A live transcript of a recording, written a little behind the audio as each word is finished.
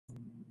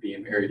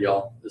being married,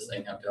 y'all. This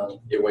thing, I'm telling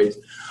you, it weighs.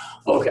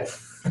 Okay.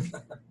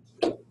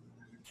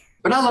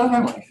 But I love my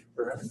wife.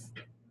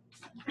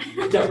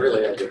 No,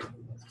 really, I do.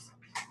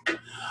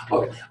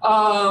 Okay.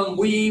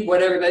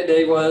 Whatever that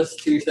day was,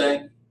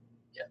 Tuesday.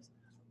 Yes.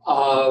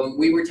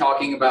 We were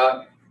talking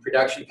about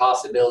production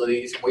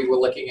possibilities. We were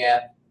looking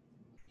at,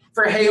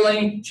 for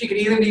Haley, she could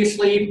either be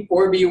asleep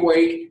or be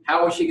awake.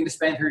 How was she going to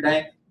spend her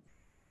day?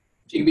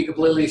 She could be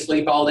completely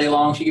asleep all day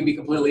long. She could be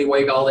completely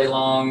awake all day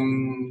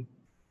long,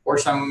 or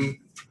some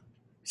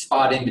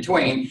spot in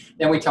between.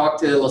 Then we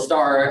talked to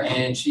LaStar,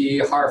 and she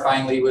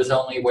horrifyingly was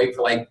only awake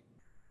for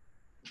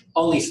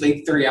only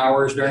sleep 3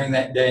 hours during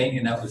that day,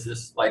 and that was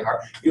just like hard.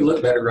 You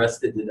look better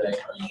rested today,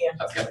 yeah.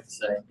 I've got to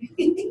say.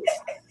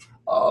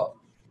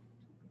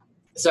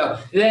 So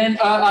then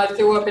I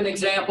threw up an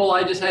example.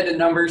 I just had the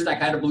numbers, and I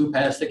kind of blew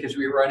past it because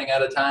we were running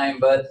out of time.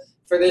 But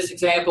for this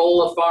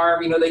example, a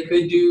farm, they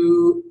could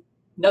do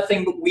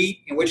nothing but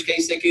wheat, in which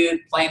case they could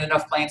plant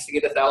enough plants to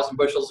get 1,000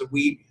 bushels of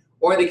wheat,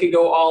 or they could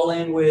go all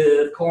in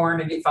with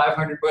corn and get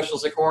 500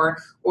 bushels of corn,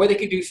 or they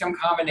could do some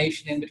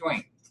combination in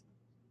between.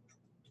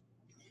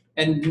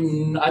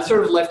 And I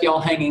sort of left y'all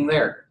hanging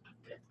there.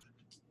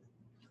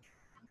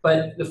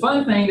 But the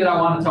fun thing that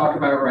I want to talk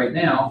about right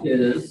now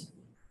is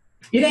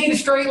it ain't a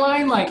straight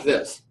line like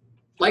this,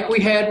 like we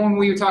had when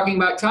we were talking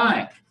about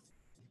time.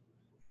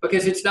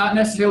 Because it's not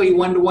necessarily a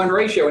 1-to-1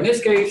 ratio. In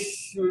this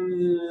case,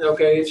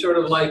 okay, it's sort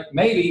of like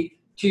maybe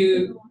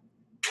two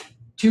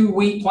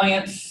wheat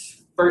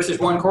plants versus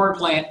 1 corn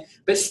plant,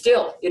 but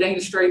still, it ain't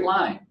a straight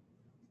line.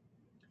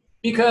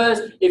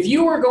 Because if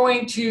you were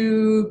going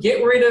to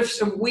get rid of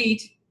some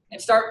wheat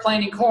and start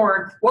planting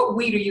corn, what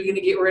wheat are you going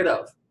to get rid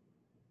of?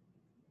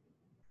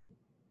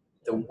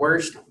 The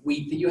worst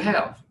wheat that you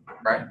have,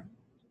 right?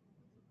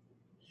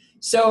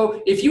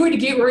 So if you were to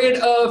get rid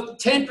of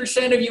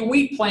 10% of your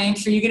wheat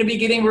plants, are you going to be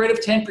getting rid of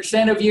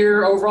 10% of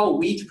your overall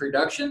wheat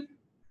production?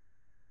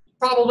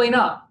 Probably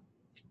not.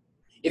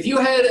 If you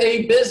had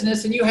a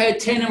business and you had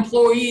 10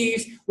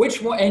 employees,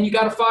 which one, and you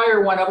got to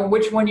fire one of them,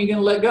 which one are you going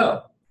to let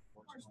go?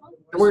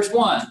 The worst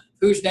one.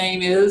 Whose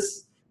name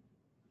is?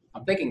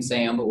 I'm thinking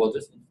Sam, but we'll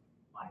just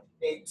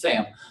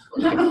Sam.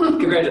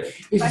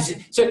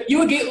 Congratulations. So you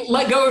would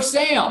let go of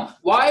Sam.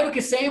 Why?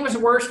 Because Sam was the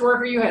worst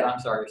worker you had. I'm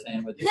sorry,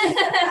 Sam.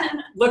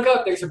 Look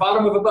up. There's the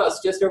bottom of a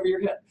bus just over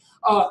your head.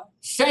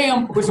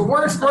 Sam was the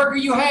worst worker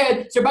you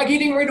had. So by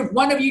getting rid of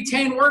one of you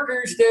 10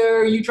 workers,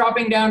 are you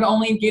dropping down to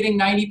only getting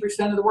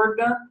 90% of the work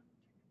done?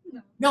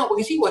 No,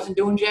 because he wasn't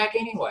doing jack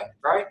anyway,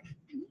 right?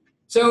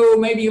 So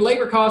maybe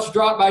labor costs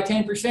drop by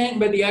 10%,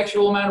 but the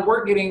actual amount of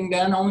work getting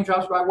done only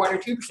drops by 1 or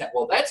 2%.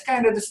 Well, that's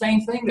kind of the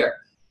same thing there.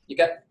 You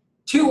got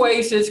 2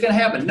 ways that it's going to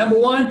happen. Number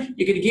one,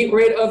 you're going to get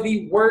rid of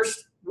the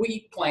worst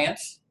wheat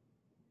plants.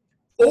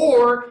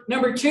 Or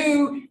number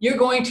 2, you're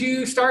going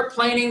to start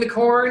planting the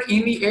corn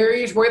in the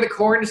areas where the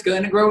corn is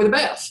going to grow the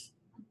best,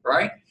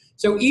 right?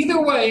 So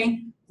either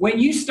way, when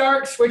you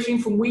start switching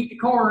from wheat to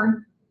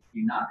corn,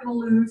 you're not going to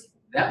lose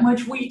that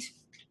much wheat,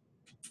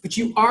 but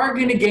you are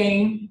going to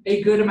gain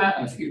a good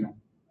amount. Excuse me,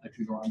 I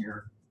choose wrong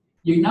here.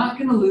 You're not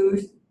going to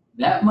lose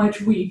that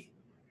much wheat,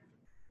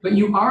 but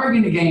you are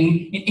going to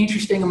gain an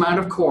interesting amount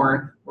of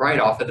corn right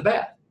off at the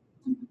bat,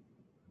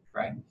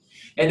 right?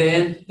 And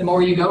then the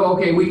more you go,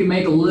 okay, we can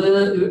make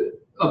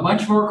a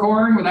bunch more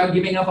corn without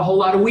giving up a whole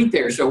lot of wheat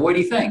there. So what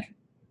do you think?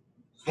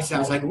 That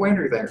sounds like a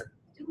winner there,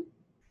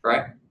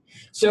 right?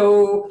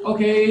 So,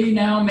 okay,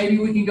 now maybe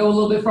we can go a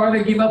little bit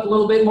farther, give up a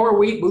little bit more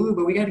wheat,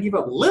 but we got to give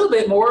up a little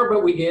bit more,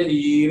 but we get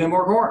even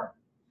more corn.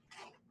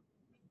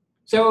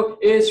 So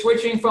is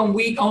switching from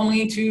wheat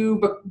only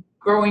to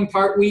growing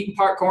part wheat and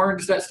part corn,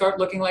 does that start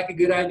looking like a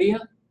good idea?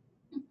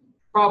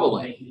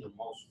 Probably.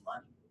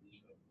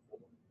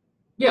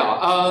 Yeah,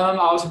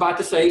 I was about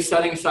to say,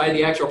 setting aside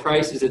the actual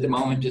prices at the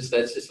moment, that's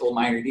just a little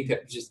minor detail,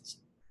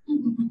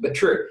 but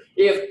true.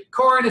 If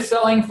corn is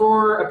selling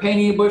for a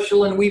penny a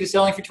bushel and wheat is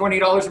selling for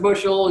 $20 a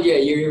bushel, yeah,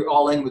 you're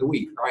all in with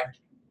wheat, right?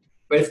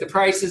 But if the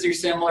prices are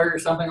similar or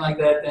something like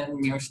that, then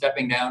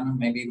stepping down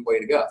may be the way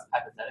to go.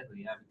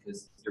 Hypothetically, yeah,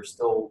 because you're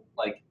still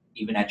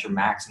even at your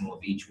maximum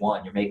of each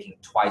one, you're making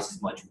twice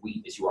as much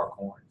wheat as you are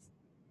corn.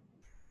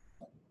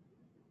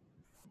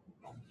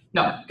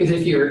 No, because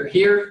if you're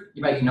here,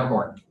 you're making no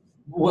corn.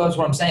 Well, that's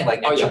what I'm saying.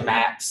 At your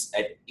max,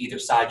 at either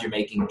side, you're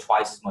making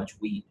twice as much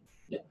wheat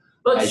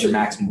as your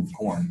maximum of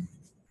corn.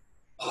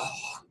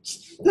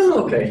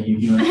 Oh, okay.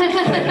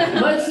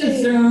 Let's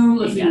assume,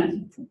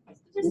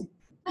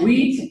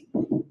 wheat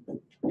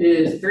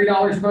is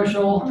 $3 a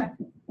bushel,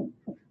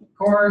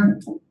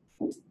 corn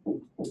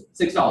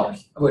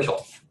 $6 a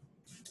bushel.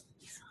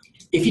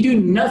 If you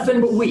do nothing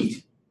but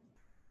wheat,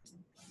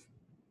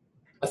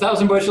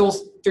 1,000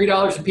 bushels,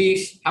 $3 a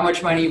piece, how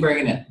much money are you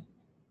bringing in?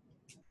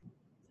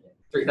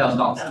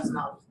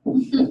 $3,000.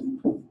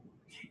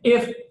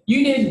 If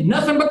you did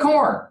nothing but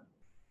corn,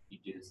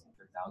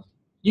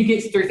 you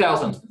get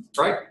 3,000,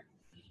 right?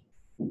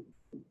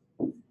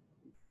 Well,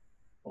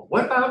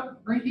 what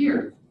about right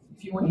here?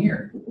 If you went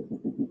here,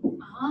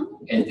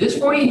 at this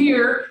point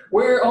here,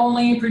 we're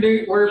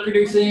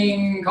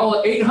producing, call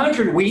it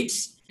 800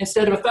 wheats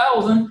instead of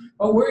 1,000,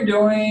 but we're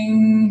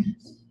doing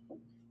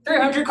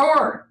 300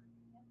 corn.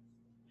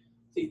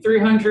 See,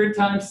 300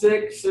 times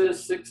 6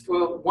 is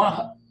 612,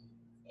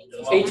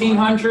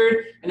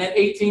 1,800, and then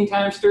 18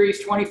 times 3 is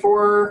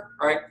 24,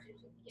 right?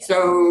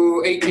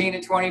 So 18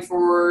 and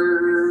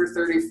 24,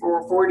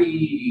 34,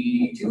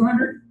 40,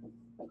 200.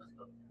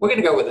 We're going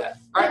to go with that,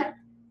 all right?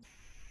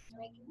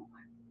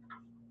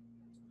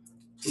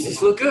 Does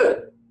this look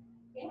good?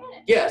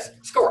 Yes,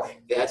 score.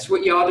 That's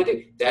what you ought to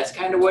do. That's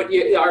kind of what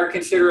our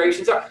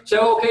considerations are.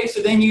 So, okay, so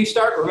then you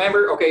start,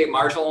 remember, okay,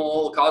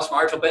 marginal cost,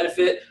 marginal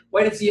benefit.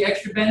 What is the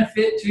extra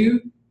benefit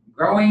to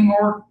growing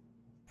more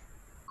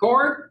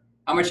corn?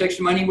 How much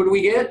extra money would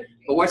we get?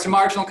 But what's the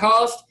marginal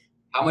cost?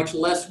 How much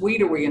less wheat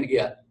are we going to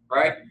get,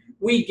 right?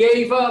 We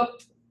gave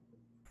up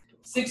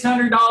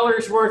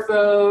 $600 worth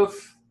of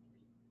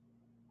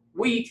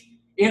wheat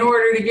in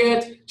order to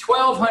get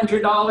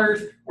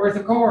 $1,200 worth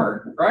of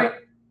corn, right?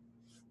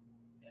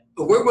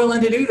 But we're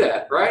willing to do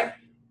that, right?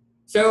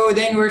 So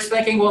then we're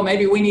thinking, well,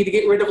 maybe we need to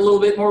get rid of a little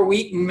bit more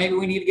wheat and maybe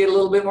we need to get a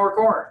little bit more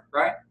corn,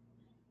 right?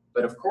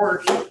 But of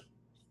course,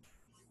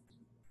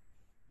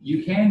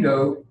 you can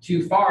go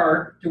too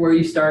far to where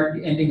you start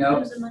ending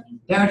up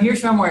down here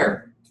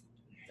somewhere,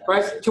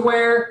 right? To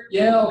where,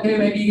 yeah, okay,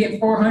 maybe you get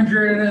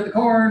 400 of the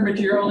corn, but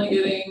you're only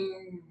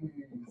getting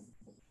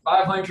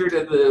 500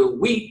 of the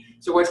wheat.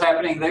 So what's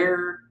happening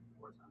there?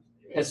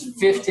 It's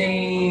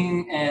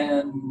 15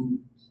 and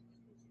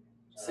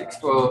 6,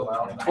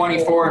 12,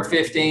 24 and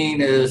 15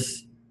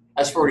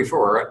 that's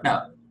 44, right?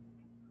 No.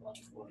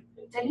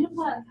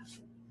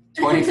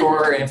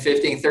 24 and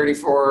 15,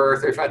 34,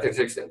 35,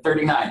 36,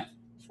 39.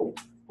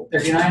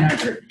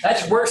 3,900.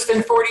 That's worse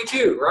than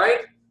 42,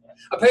 right?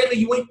 Apparently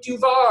you went too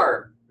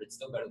far. It's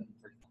still better than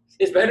 3,000.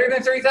 It's better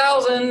than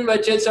 3,000,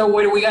 but just, so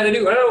what do we got to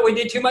do? Oh, we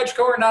did too much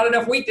corn, not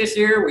enough wheat this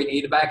year. We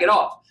need to back it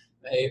off.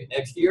 Maybe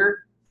next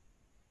year,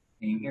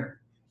 in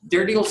here.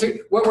 Dirty little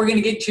secret. What we're going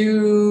to get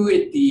to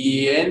at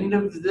the end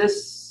of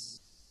this.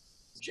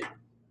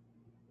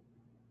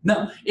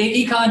 No, in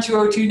Econ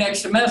 202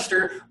 next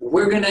semester,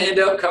 we're going to end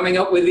up coming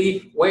up with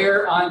the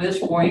where on this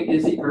point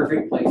is the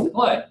perfect place to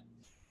play.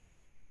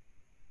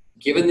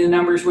 Given the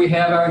numbers we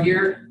have out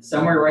here,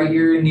 somewhere right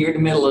here near the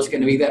middle is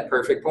going to be that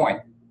perfect point.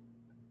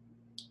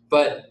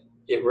 But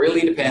it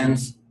really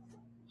depends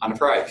on the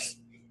price.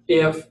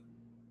 If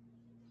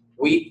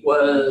wheat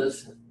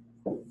was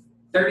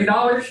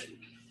 $30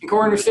 and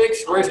corn was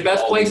 $6, where's the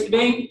best place to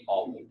be?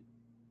 All wheat.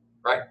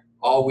 Right?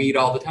 All wheat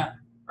all the time,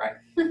 right?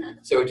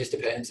 So it just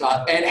depends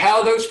on, and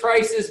how those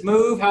prices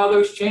move, how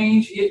those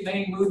change. It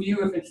may move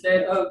you if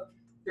instead of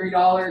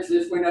 $3,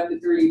 this went up to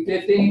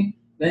 $3.50.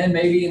 Then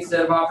maybe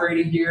instead of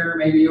operating here,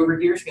 maybe over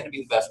here is going to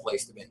be the best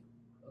place to be.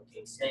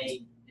 Okay,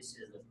 say this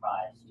is the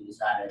price. You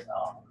decided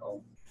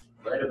go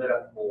a little bit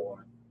of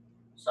corn,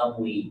 some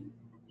wheat,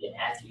 then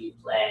after you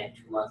plant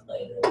 2 months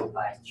later, the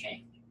price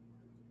change.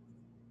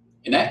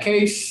 In that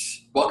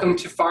case, welcome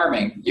to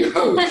farming. You're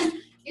host.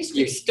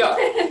 You're stuck.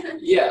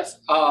 Yes.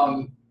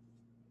 I've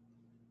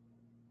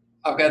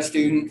got a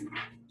student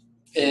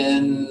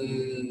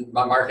in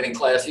my marketing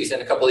class. He's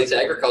in a couple of these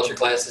agriculture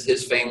classes.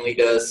 His family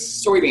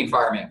does soybean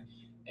farming.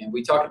 And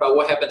we talked about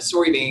what happened to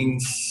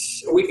soybeans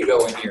a week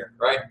ago in here,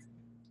 right?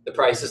 The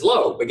price is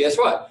low, but guess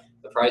what?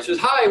 The price was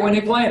high when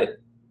they planted.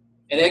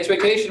 And the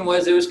expectation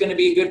was it was going to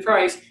be a good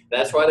price.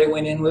 That's why they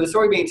went in with the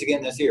soybeans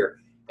again this year.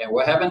 And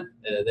what happened?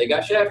 They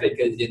got shafted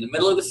because in the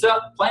middle of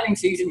the planting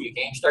season, you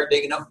can't start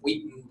digging up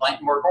wheat and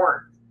planting more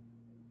corn.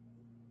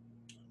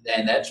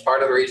 And that's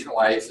part of the reason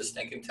why it's so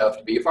stinking tough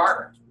to be a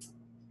farmer.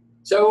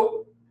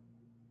 So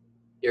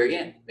here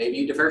again, maybe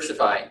you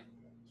diversify.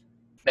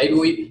 Maybe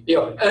we,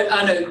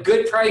 on a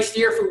good priced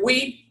year for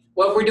wheat,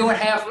 well, if we're doing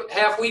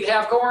half wheat,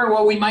 half corn,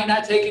 well, we might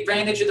not take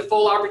advantage of the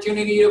full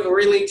opportunity of a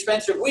really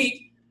expensive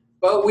wheat,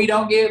 but we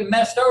don't get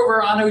messed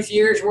over on those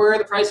years where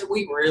the price of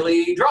wheat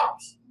really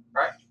drops,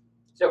 right?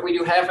 So if we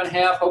do half and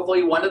half,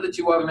 hopefully one of the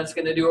two of them is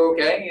going to do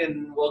okay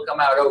and we'll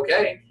come out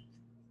okay.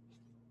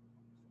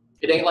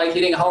 It ain't like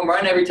hitting a home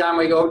run every time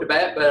we go up to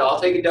bat, but I'll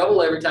take a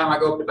double every time I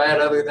go up to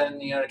bat other than,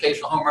 an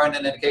occasional home run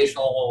and an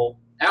occasional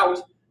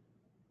out.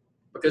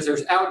 Because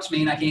there's outs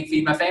mean I can't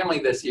feed my family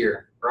this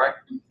year, right?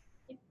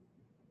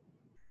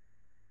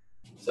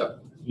 So,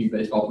 you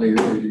baseball players,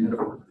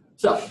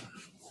 so,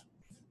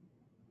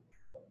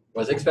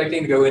 was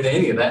expecting to go into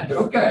any of that, but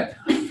okay.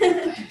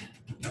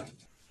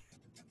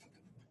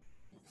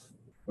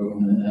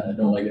 I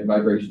don't like that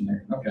vibration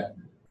there. Okay.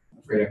 I'm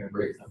afraid I'm going to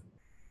break them.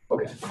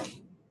 Okay.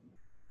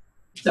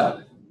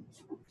 So,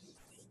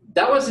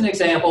 that was an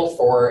example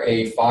for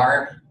a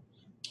farm.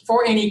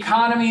 For an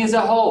economy as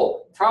a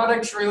whole,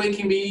 products really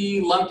can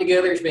be lumped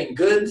together as being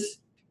goods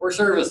or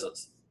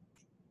services.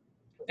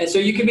 And so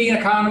you can be an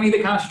economy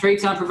that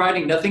concentrates on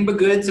providing nothing but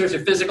goods. There's a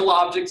physical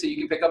object that you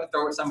can pick up and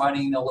throw at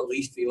somebody and they'll at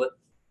least feel it.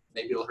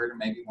 Maybe it'll hurt them,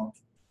 maybe it won't.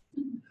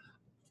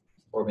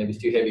 Or maybe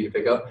it's too heavy to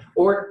pick up.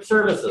 Or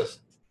services.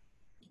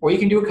 Or you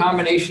can do a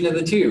combination of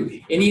the two.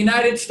 In the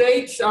United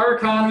States, our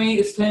economy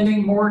is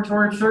tending more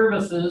toward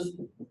services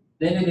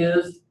than it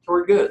is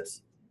toward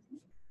goods.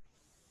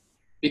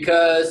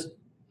 Because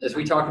as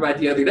we talked about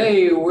the other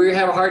day, we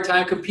have a hard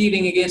time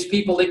competing against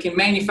people that can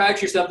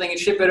manufacture something and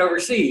ship it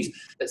overseas.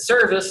 That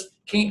service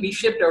can't be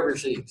shipped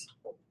overseas.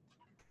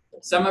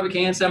 Some of it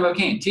can, some of it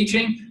can't.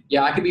 Teaching,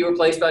 yeah, I could be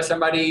replaced by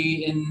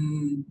somebody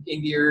in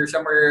India or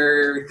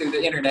somewhere through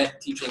the internet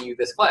teaching you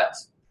this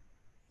class.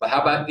 But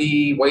how about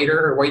the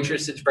waiter or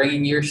waitress that's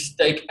bringing your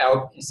steak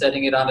out and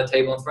setting it on a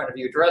table in front of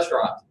you at the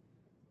restaurant?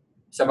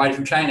 Somebody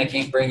from China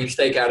can't bring your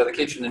steak out of the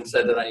kitchen and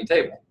set it on your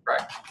table,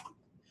 right?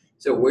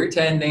 So we're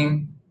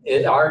tending,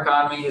 our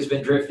economy has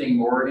been drifting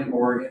more and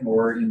more and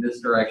more in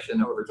this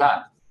direction over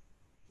time.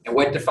 And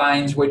what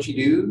defines what you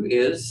do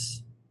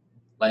is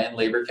land,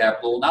 labor,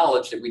 capital,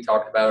 knowledge that we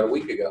talked about a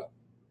week ago.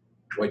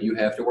 What do you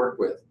have to work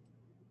with?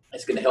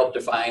 It's going to help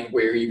define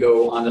where you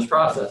go on this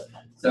process.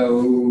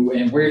 So,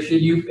 and where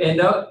should you end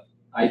up?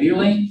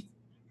 Ideally,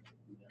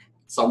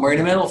 somewhere in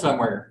the middle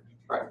somewhere.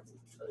 Right.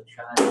 So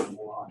China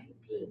more on the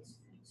goods and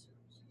services.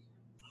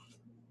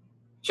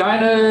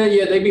 China,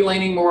 yeah, they'd be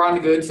leaning more on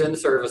the goods than the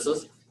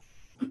services.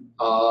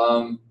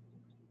 I'm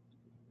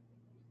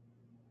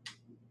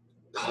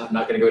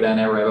not going to go down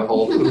that rabbit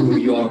hole. Ooh,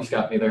 you almost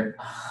got me there.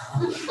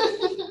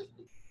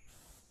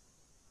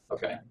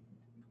 Okay.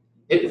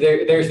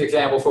 There's an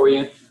example for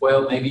you.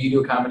 Well, maybe you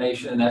do a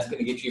combination and that's going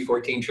to get you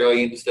 14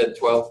 trillion instead of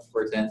 12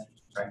 or 10.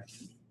 Right.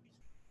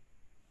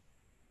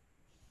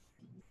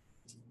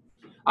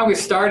 I'm going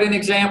to start an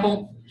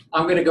example.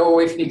 I'm going to go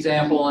away from the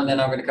example and then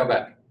I'm going to come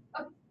back.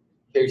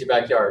 Here's your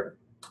backyard.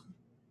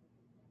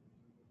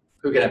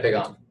 Who can I pick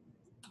on?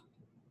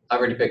 I've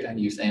already picked on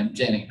you, Sam.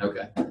 Jenny.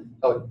 Okay.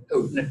 Oh,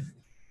 no.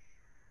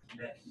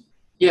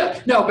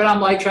 Yeah, no, but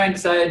I'm like trying to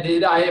decide,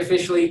 did I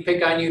officially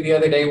pick on you the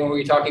other day when we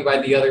were talking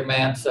about the other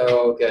Matt?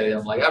 So, okay,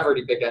 I'm like, I've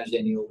already picked on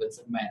Jenny a little bit.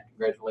 So, Matt,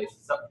 congratulations.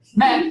 So,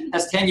 Matt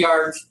has 10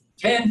 yards,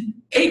 10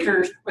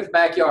 acres with a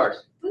backyard.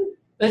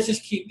 Let's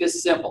just keep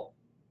this simple.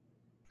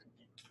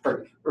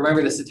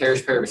 Remember, this is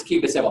ceteris paribus.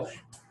 Keep it simple.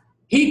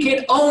 He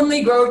can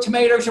only grow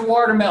tomatoes and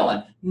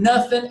watermelon.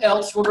 Nothing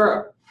else will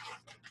grow.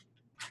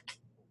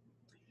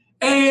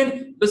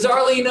 And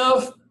bizarrely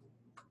enough,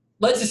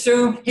 let's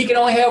assume he can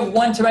only have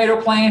one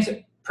tomato plant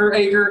per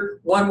acre,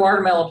 one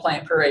watermelon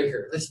plant per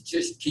acre. Let's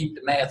just keep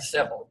the math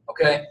simple,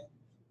 okay?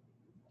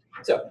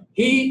 So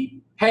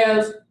he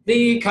has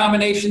the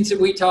combinations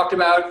that we talked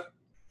about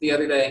the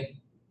other day.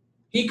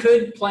 He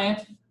could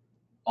plant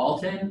all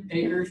 10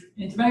 acres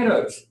in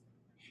tomatoes.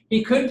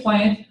 He could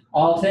plant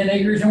all 10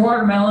 acres in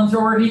watermelons,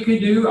 or he could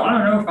do, I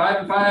don't know,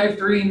 5 and 5,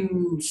 3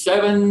 and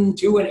 7,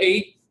 2 and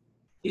 8.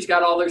 He's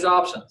got all those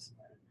options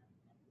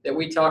that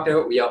we talked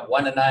about. We have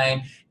 1 and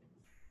 9.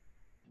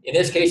 In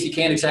this case, you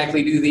can't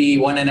exactly do the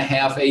 1.5,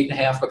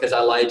 8.5 because I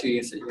lied to you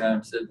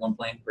and said 1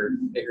 plant per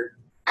acre.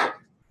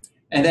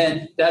 And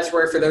then that's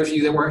where, for those of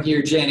you that weren't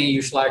here, Jenny,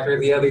 you slacker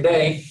the other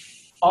day,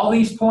 all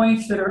these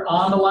points that are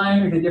on the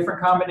line are the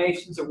different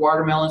combinations of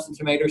watermelons and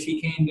tomatoes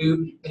he can do.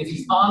 And if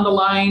he's on the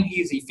line,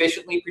 he's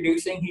efficiently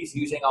producing. He's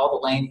using all the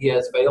land he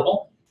has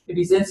available. If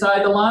he's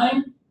inside the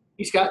line,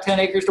 he's got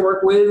 10 acres to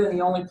work with and he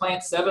only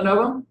plants 7 of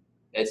them.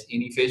 That's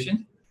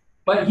inefficient.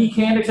 But he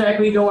can't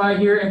exactly go out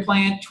here and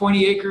plant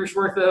 20 acres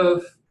worth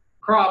of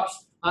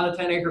crops on a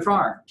 10-acre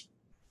farm.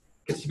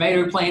 Because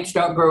tomato plants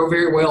don't grow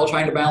very well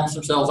trying to balance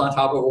themselves on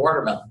top of a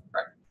watermelon.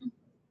 Right?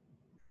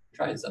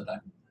 Try it sometime.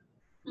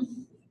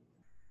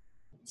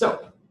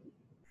 So,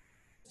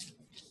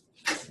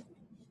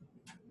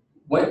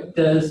 what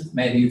does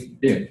Matthew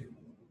do?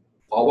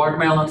 All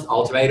watermelons,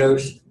 all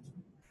tomatoes.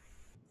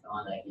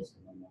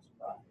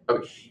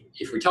 Okay.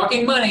 If we're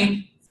talking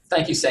money,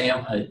 thank you,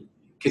 Sam.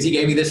 Because he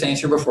gave me this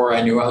answer before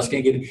I knew I was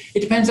going to get it.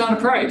 It depends on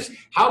the price.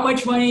 How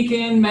much money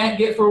can Matt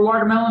get for a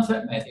watermelon?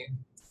 Matthew.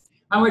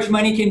 How much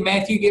money can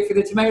Matthew get for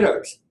the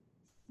tomatoes?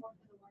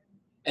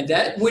 And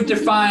that would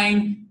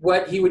define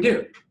what he would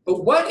do.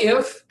 But what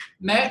if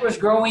Matt was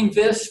growing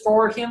this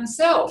for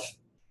himself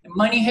and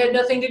money had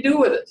nothing to do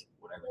with it?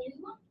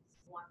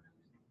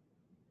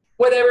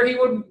 Whatever he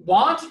would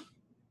want,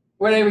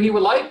 whatever he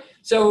would like.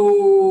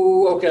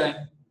 So, okay,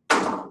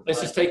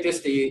 let's just take this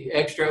the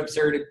extra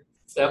absurd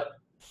step.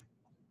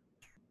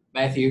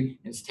 Matthew,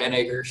 it's 10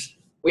 acres.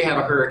 We have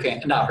a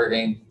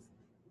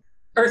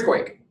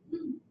earthquake.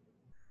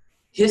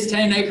 His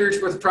 10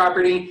 acres worth of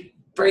property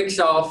breaks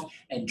off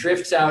and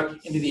drifts out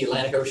into the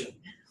Atlantic Ocean.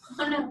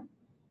 Oh no.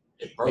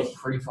 It broke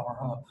pretty far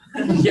up.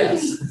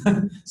 Yes.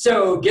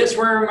 So guess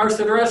where most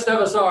of the rest of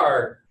us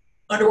are?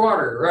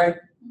 Underwater, right?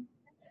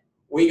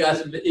 We got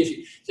some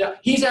issues. So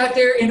he's out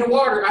there in the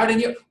water, out in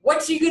the,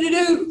 what's he gonna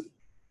do?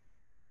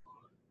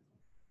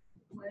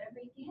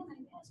 Whatever he can, I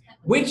guess.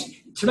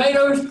 Which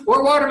tomatoes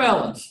or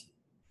watermelons?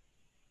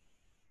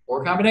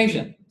 Or a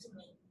combination?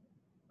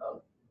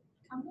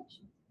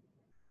 Combination.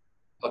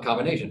 A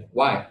combination.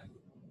 Why?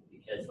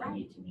 Because we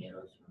need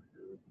tomatoes for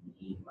food,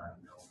 we need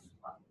watermelons.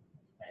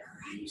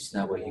 So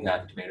that way you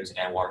got tomatoes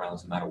and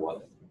watermelons no matter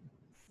what.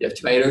 You have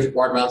tomatoes,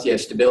 watermelons, you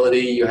have stability,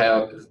 you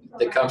have,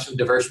 that comes from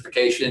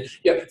diversification,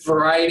 you have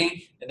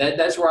variety, and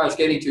that's where I was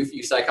getting to for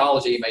you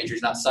psychology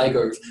majors, not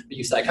psychos, but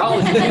you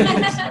psychology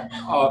majors.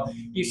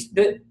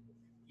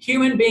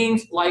 Human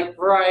beings like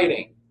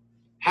variety.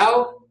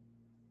 How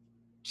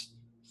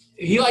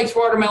he likes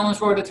watermelons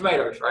more than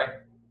tomatoes, right?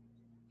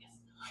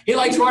 He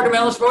likes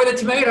watermelons more than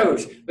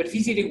tomatoes. But if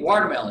he's eating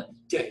watermelon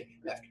day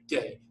after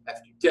day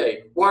after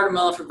day,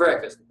 watermelon for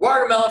breakfast,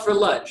 watermelon for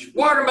lunch,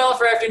 watermelon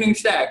for afternoon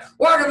snack,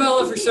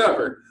 watermelon for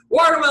supper,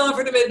 watermelon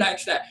for the midnight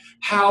snack,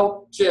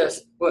 how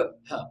just what?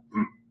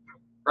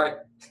 Right?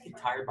 Get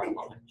tired by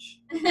lunch.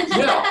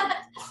 Yeah.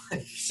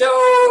 So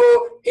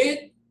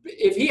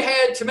if he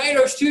had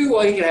tomatoes too,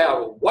 well, he could have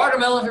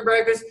watermelon for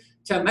breakfast,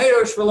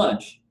 tomatoes for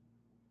lunch.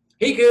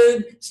 He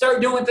could start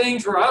doing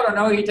things where, I don't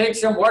know, he takes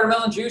some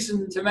watermelon juice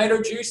and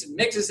tomato juice and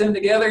mixes them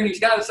together, and he's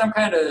got some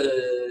kind of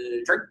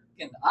drink.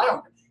 And I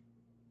don't.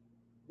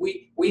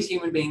 We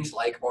human beings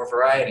like more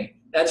variety.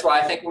 That's why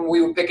I think when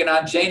we were picking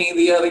on Janie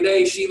the other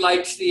day, she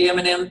likes the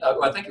M&M.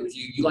 I think it was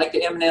you. You like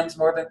the M&Ms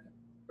more than.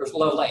 Or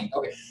Love Lane.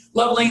 Okay.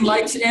 Love Lane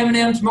likes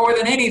M&Ms more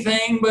than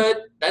anything,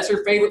 but that's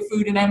her favorite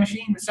food in that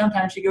machine. But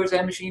sometimes she goes to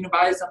that machine and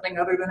buys something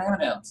other than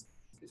M&Ms.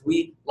 Because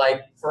we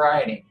like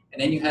variety. And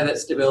then you have that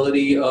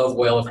stability of,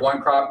 well, if one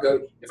crop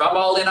goes, if I'm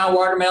all in on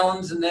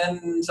watermelons and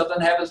then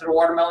something happens to the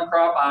watermelon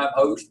crop, I'm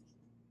host.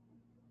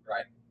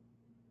 Right?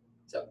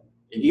 So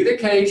in either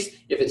case,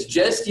 if it's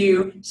just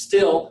you,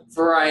 still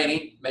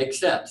variety makes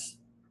sense.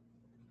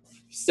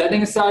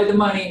 Setting aside the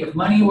money, if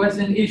money was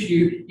an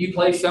issue, you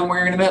place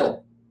somewhere in the middle.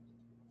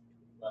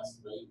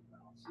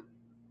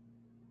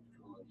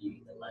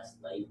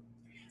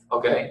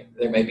 Okay,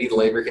 there may be the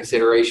labor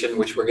consideration,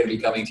 which we're going to be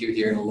coming to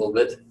here in a little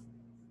bit.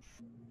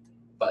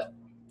 But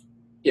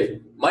if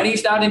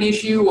money's not an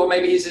issue, well,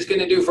 maybe he's just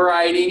going to do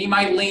variety, and he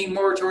might lean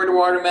more toward the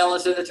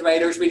watermelons than the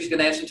tomatoes, but he's going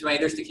to have some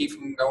tomatoes to keep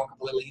from going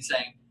completely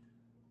insane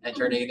and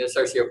turning into a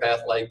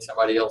sociopath like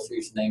somebody else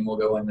whose name we'll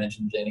go and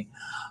mention, Jenny.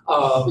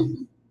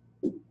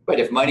 But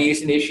if money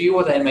is an issue,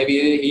 well, then maybe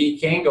he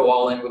can go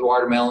all in with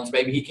watermelons.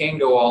 Maybe he can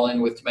go all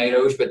in with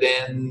tomatoes, but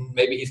then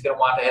maybe he's going to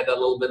want to have that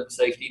little bit of a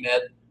safety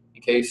net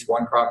in case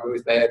one crop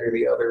goes bad or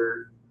the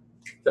other.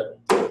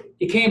 So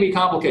it can be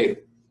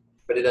complicated,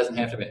 but it doesn't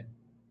have to be.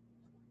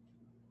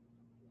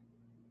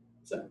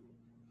 So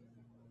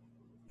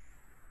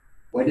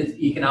what is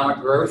economic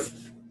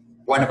growth?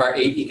 One of our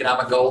 8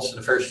 economic goals for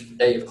the first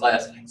day of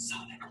class. I saw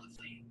that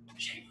lovely.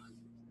 Shame on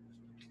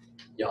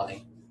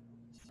yawning.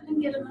 I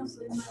didn't get enough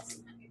sleep last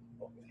night.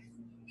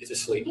 It's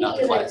asleep, not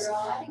the class.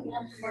 I didn't get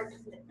to work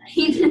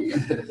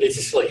midnight. It's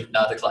asleep,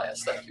 not the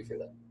class. Thank you for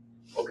that.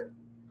 Okay.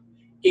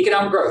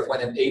 Economic growth,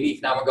 one of 8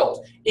 economic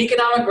goals.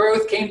 Economic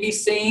growth can be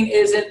seen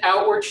as an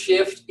outward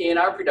shift in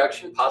our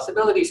production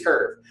possibilities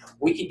curve.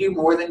 We can do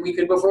more than we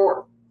could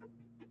before.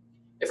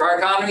 If our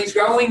economy is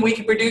growing, we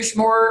can produce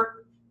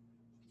more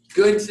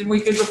goods than we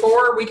could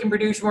before. We can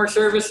produce more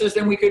services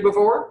than we could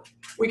before.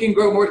 We can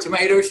grow more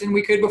tomatoes than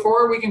we could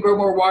before. We can grow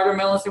more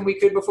watermelons than we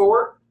could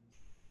before.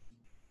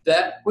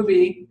 That would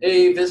be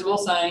a visible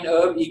sign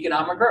of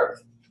economic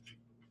growth.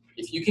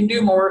 If you can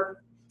do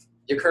more,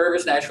 your curve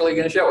is naturally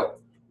going to show it.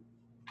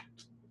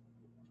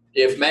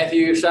 If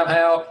Matthew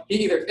somehow,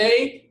 he either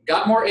A,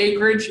 got more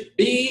acreage,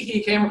 B,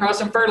 he came across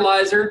some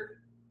fertilizer,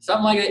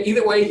 something like that,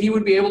 either way, he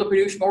would be able to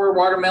produce more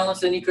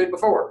watermelons than he could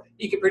before.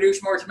 He could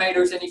produce more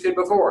tomatoes than he could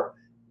before.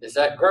 Is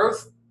that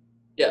growth?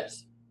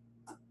 Yes.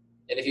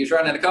 And if he's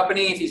running a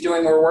company, if he's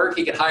doing more work,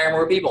 he can hire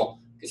more people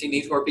because he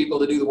needs more people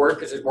to do the work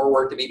because there's more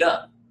work to be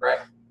done, right?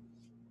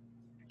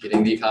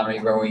 Getting the economy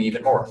growing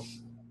even more.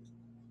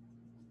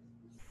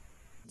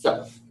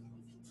 So,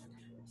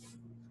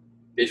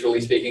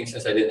 visually speaking,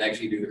 since I didn't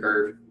actually do the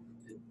curve,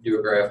 do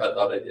a graph, I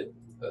thought I did.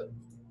 But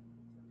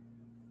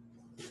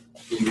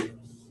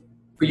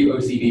for you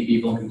OCD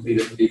people and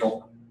completed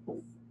people,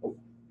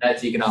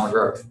 that's economic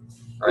growth,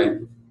 right?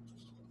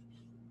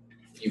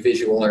 You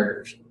visual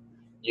learners.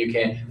 You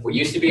can, we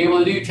used to be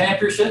able to do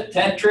 10%,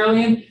 10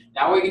 trillion.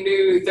 Now we can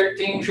do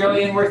 13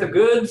 trillion worth of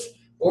goods,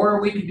 or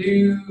we can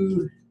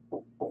do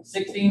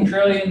 16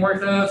 trillion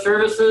worth of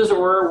services,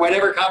 or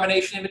whatever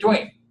combination in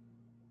between.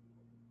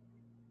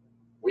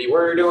 We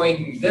were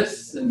doing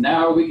this, and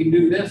now we can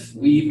do this.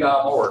 We've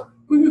got more.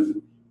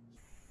 Woo-hoo.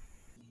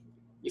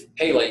 If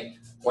Haley,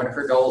 one of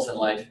her goals in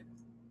life,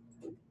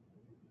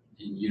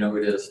 you know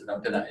it is,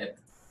 I'm gonna hit,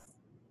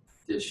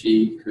 that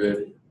she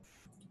could,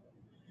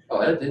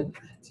 oh, that didn't,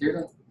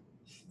 zero.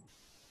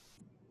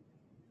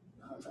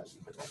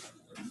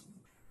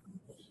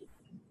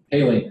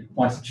 Haley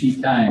wants to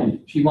cheat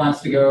time. She wants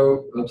to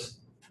go, oops.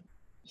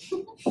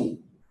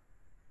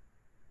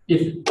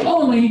 If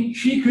only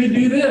she could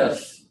do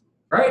this,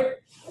 right?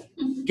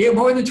 Get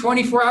more than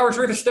 24 hours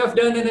worth of stuff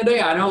done in a day.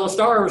 I know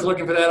LaStar was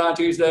looking for that on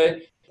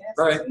Tuesday,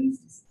 right?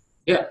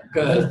 Yeah,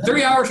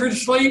 3 hours worth of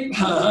sleep.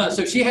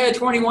 So she had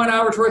 21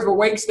 hours worth of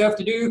awake stuff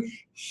to do.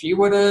 She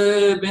would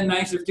have been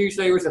nice if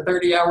Tuesday was a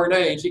 30-hour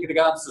day and she could have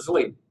gotten to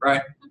sleep,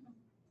 right?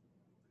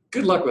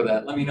 Good luck with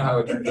that. Let me know how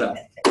it turns out.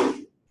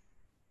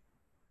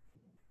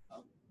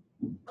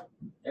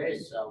 There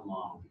is some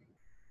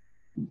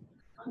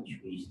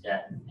countries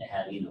that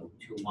have, 2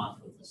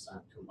 months with the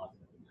sun, 2 months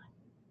with the night.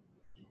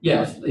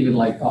 Yes, even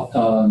like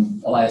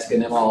Alaska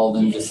and them all,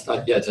 and just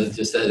yeah,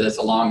 just that's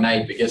a long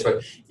night. But guess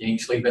what? You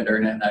ain't sleeping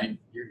during that night.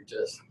 You're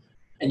just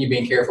and you're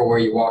being careful where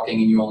you're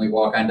walking, and you only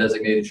walk on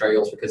designated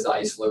trails because the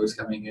ice flow is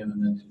coming in.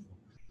 And then,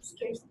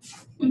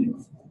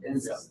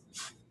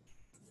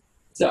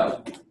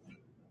 so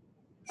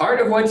part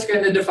of what's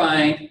going to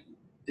define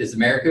is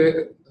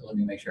America. Let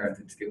me make sure I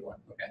did skip one.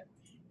 Okay.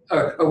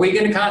 Are we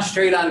going to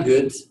concentrate on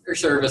goods or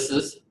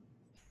services?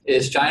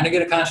 Is China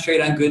going to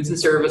concentrate on goods and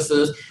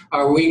services?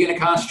 Are we going to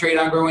concentrate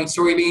on growing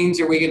soybeans?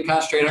 Are we going to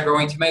concentrate on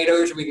growing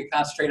tomatoes? Are we going to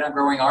concentrate on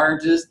growing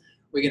oranges?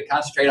 Are we going to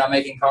concentrate on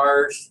making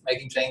cars,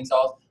 making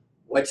chainsaws?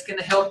 What's going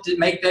to help to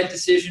make that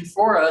decision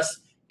for us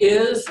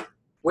is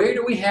where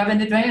do we have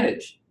an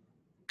advantage?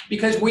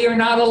 Because we are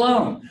not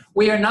alone.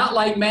 We are not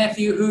like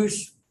Matthew,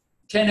 whose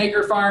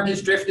 10-acre farm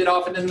has drifted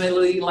off into the middle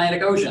of the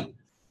Atlantic Ocean,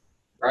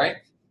 right?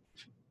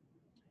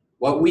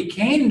 What we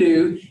can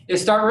do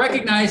is start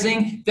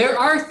recognizing there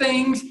are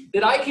things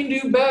that I can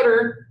do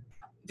better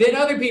than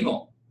other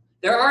people.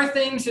 There are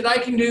things that I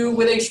can do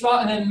with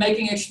and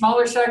making a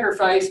smaller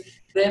sacrifice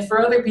than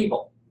for other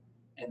people.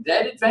 And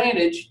that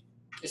advantage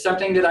is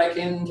something that I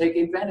can take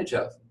advantage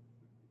of,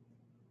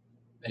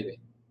 maybe.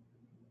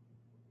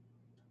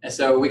 And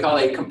so we call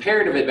it a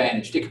comparative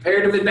advantage. The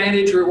comparative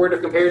advantage, or word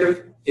of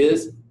comparative,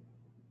 is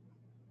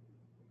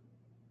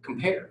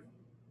compare.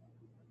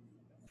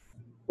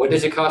 What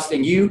does it cost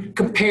in you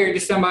compared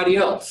to somebody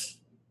else?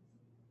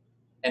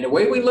 And the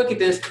way we look at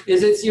this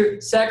is it's your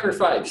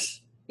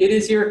sacrifice. It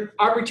is your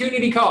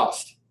opportunity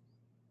cost.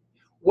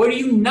 What are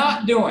you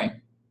not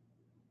doing?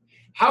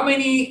 How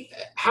many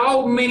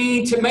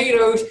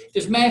tomatoes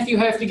does Matthew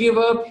have to give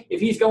up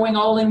if he's going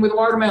all in with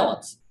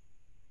watermelons?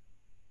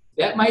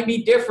 That might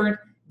be different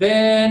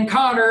than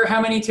Connor,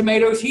 how many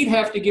tomatoes he'd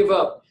have to give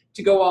up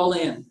to go all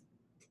in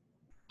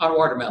on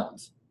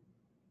watermelons.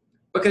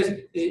 Because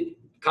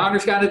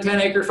Connor's got a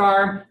 10-acre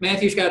farm,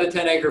 Matthew's got a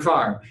 10-acre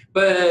farm.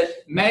 But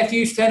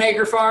Matthew's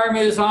 10-acre farm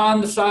is on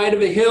the side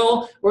of a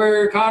hill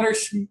where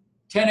Connor's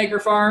 10-acre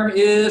farm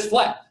is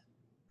flat.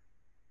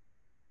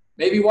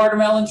 Maybe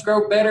watermelons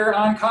grow better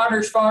on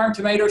Connor's farm,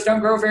 tomatoes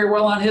don't grow very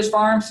well on his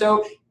farm,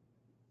 so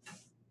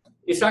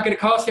it's not going to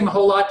cost him a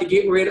whole lot to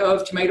get rid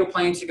of tomato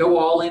plants to go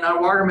all in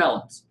on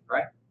watermelons,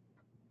 right?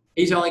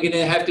 He's only going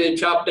to have to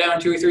chop down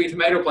 2 or 3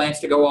 tomato plants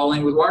to go all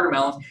in with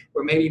watermelons,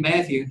 or maybe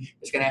Matthew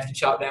is going to have to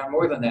chop down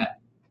more than that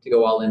to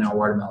go all in on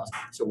watermelons.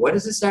 So what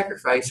is the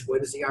sacrifice?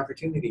 What is the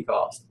opportunity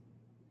cost?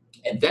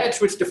 And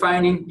that's what's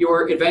defining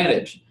your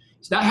advantage.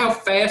 It's not how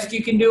fast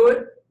you can do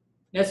it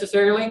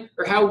necessarily,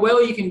 or how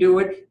well you can do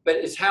it, but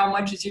it's how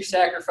much is your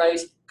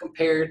sacrifice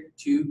compared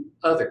to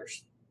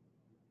others.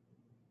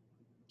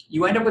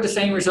 You end up with the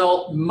same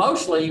result.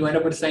 Mostly you end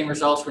up with the same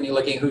results when you're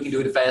looking at who can do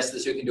it the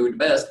fastest, who can do it the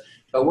best.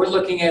 But we're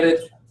looking at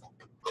it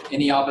in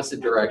the opposite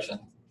direction.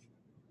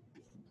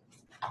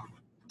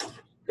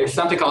 There's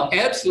something called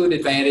absolute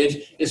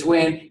advantage, is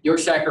when your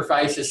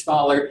sacrifice is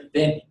smaller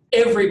than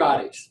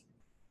everybody's.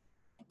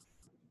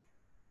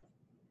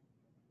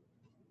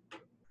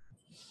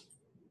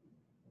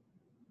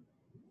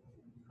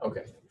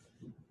 Okay.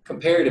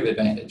 Comparative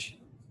advantage.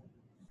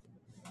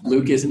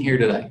 Luke isn't here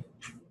today.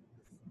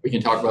 We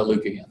can talk about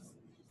Luke again.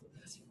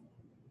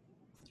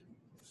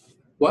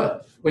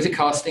 What was it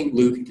costing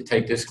Luke to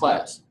take this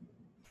class?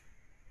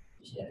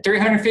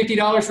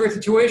 $350 worth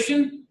of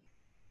tuition?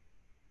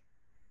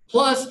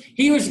 Plus,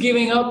 he was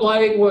giving up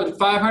like, what,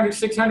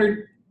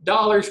 $500,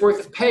 $600 worth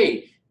of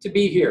pay to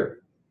be here.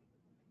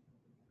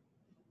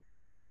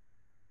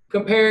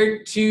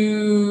 Compared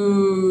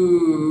to,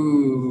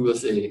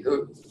 let's see,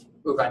 who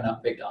have I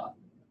not picked on?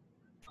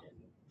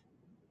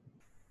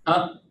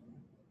 Huh?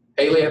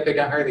 Haley, I picked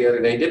on her the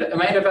other day.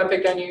 Amanda, have I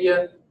picked on you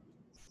yet?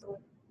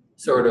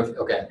 Sort of,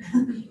 okay.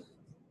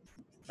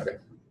 Okay.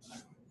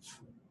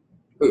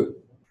 Who?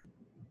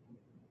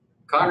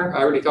 Connor, I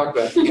already talked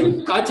about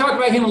him. I talked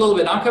about him a little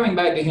bit. I'm coming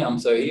back to him,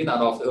 so he's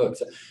not off the hook.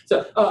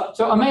 So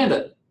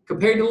Amanda,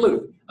 compared to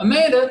Luke.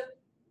 Amanda,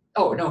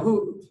 oh, no,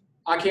 who?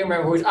 I can't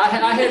remember who. I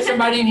had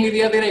somebody in here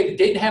the other day that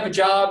didn't have a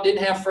job,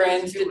 didn't have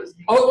friends. It was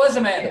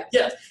Amanda.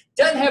 Yes.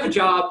 Doesn't have a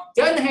job,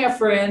 doesn't have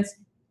friends,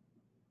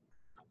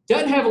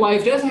 doesn't have a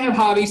life, doesn't have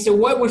hobbies. So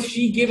what was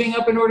she giving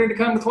up in order to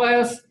come to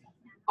class?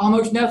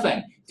 Almost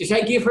nothing. Does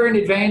that give her an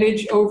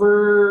advantage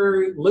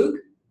over Luke?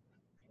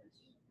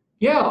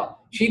 Yeah.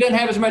 She doesn't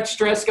have as much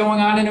stress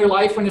going on in her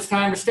life when it's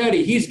time to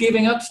study. He's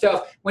giving up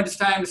stuff when it's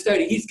time to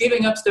study. He's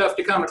giving up stuff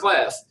to come to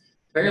class.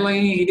 Apparently,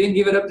 he didn't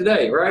give it up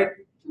today, right?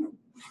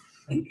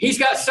 He's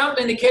got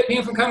something that kept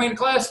him from coming to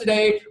class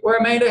today, where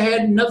Amanda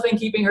had nothing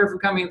keeping her from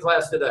coming to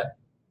class today,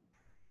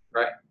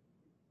 right?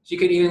 She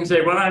could even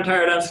say, well, I'm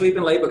tired, I'm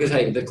sleeping late, because,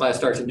 hey, the class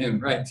starts at noon,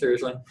 right?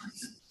 Seriously?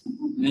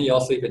 And y'all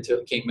sleep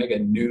until, can't make a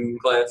noon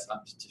class.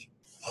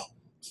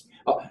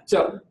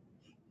 So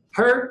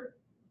her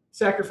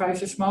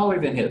sacrifice is smaller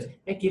than his.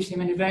 That gives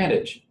him an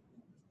advantage.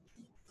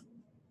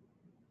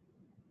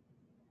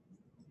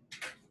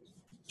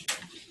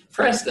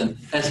 Preston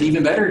has an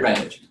even better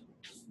advantage.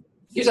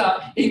 He's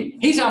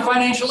on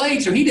financial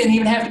aid, so he didn't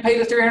even have to pay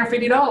the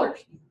 $350.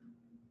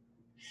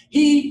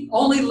 He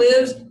only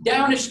lives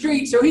down the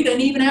street, so he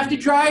doesn't even have to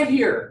drive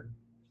here.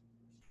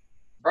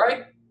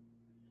 Right?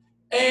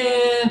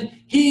 And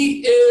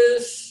he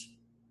is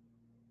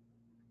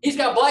He's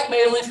got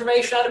blackmail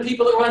information on the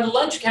people that run the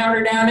lunch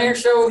counter down there,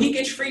 so he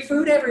gets free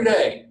food every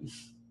day.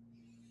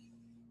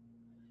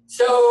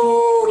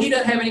 So he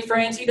doesn't have any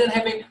friends. He doesn't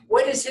have any.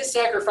 What is his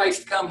sacrifice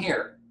to come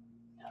here?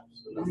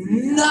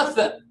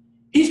 Nothing.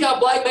 He's got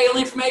blackmail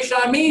information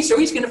on me, so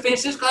he's going to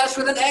finish this class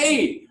with an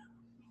A.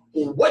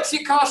 What's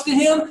it costing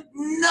him?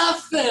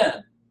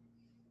 Nothing.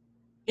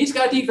 He's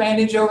got the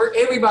advantage over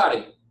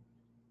everybody.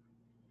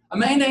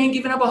 Amanda ain't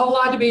giving up a whole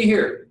lot to be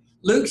here.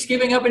 Luke's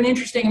giving up an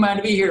interesting amount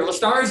to be here.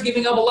 LaStar's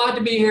giving up a lot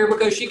to be here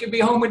because she could be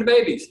home with the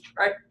babies,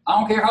 right? I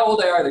don't care how old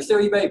they are. They're still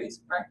your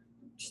babies, right?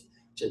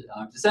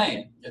 I'm just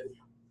saying.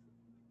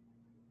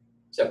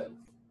 So,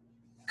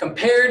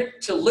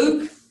 compared to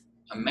Luke,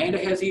 Amanda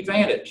has the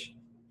advantage.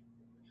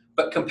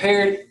 But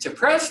compared to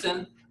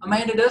Preston,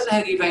 Amanda doesn't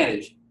have the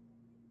advantage.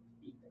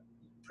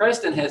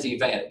 Preston has the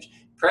advantage.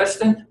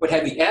 Preston would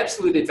have the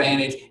absolute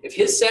advantage if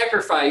his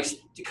sacrifice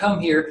to come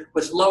here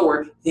was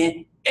lower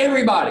than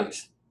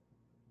everybody's.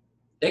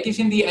 That gives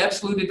him the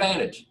absolute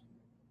advantage.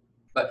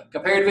 But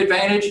comparative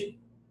advantage,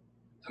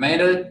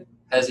 Amanda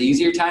has an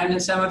easier time than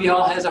some of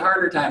y'all, has a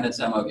harder time than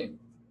some of you.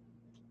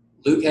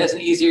 Luke has an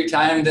easier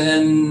time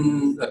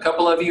than a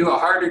couple of you, a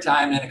harder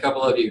time than a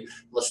couple of you.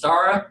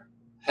 LaStara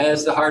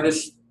has the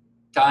hardest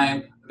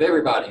time of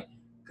everybody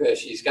because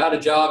she's got a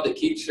job that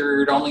keeps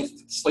her only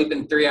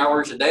sleeping 3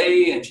 hours a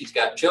day, and she's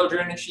got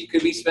children that she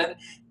could be spending.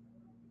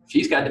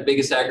 She's got the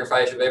biggest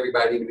sacrifice of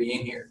everybody to be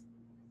in here.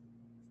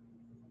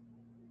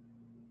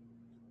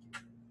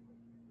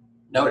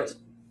 Notice,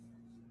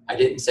 I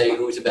didn't say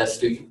who was the best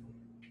student.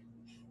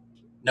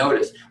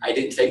 Notice, I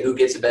didn't say who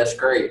gets the best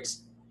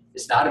grades.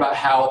 It's not about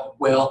how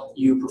well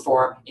you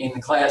perform in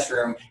the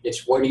classroom.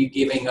 It's what are you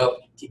giving up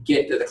to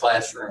get to the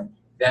classroom.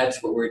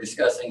 That's what we're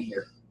discussing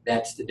here.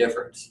 That's the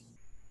difference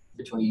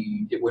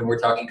between when we're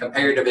talking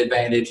comparative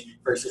advantage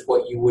versus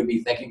what you would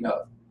be thinking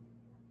of.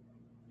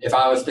 If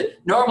I was to,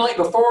 normally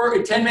before,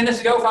 10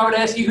 minutes ago, if I would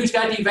ask you who's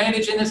got the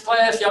advantage in this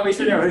class, y'all be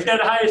sitting there, who's got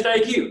the highest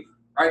IQ,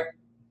 right?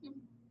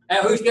 And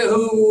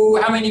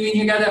how many of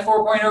you got that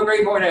 4.0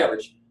 grade point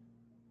average?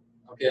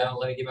 Okay,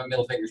 let me get my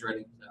middle fingers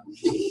ready.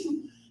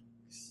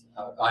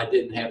 I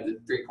didn't have the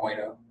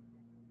 3.0.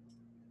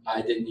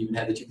 I didn't even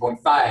have the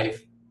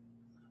 2.5.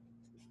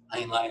 I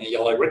ain't lying to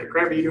y'all. Like, what the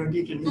crap are you doing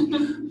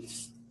teaching?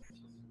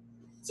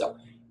 So,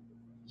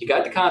 you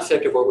got the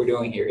concept of what we're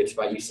doing here. It's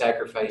why you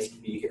sacrifice to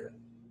be here.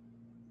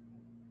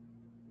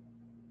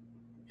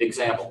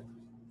 Example.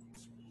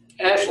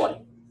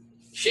 Ashley.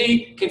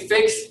 She can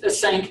fix a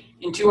sink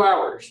in 2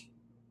 hours.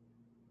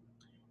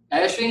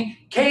 Ashley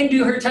can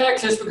do her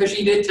taxes because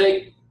she did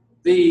take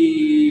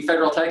the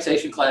federal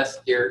taxation class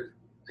here.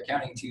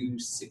 Accounting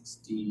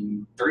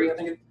 263, I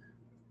think it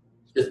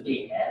is.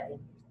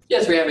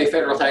 Yes, we have a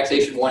federal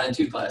taxation 1 and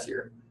 2 class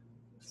here.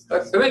 Or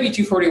maybe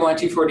 241,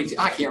 242,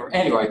 I can't remember.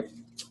 Anyway,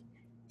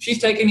 she's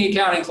taking the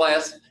accounting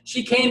class.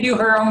 She can do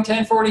her own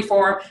 1040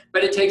 form,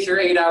 but it takes her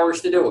 8 hours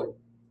to do it.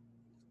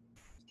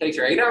 It takes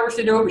her 8 hours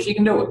to do it, but she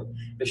can do it.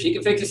 But she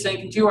can fix a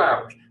sink in 2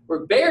 hours.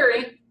 Where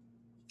Barry,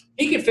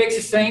 he can fix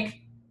a sink.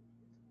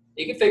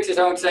 He can fix his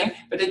own sink,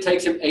 but it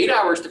takes him 8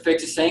 hours to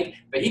fix a sink,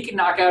 but he can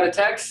knock out a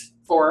tax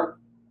form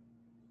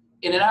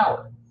in an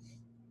hour.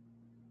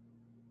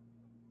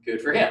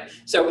 Good for him.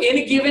 So in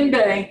a given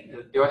day,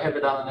 do I have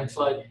it on the next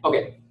slide?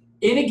 Okay.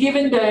 In a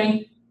given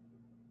day,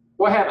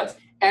 what happens?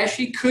 As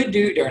she could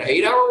do during an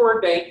 8-hour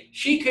workday,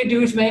 she could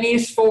do as many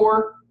as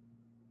 4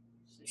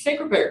 sink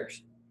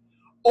repairs.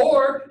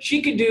 Or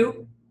she could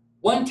do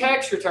 1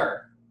 tax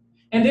return.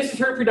 And this is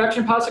her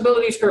production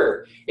possibilities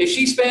curve. If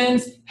she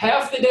spends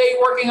half the day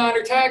working on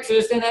her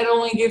taxes, then that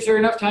only gives her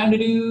enough time to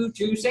do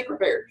 2 sink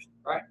repairs,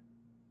 right?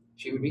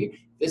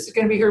 This is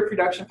going to be her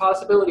production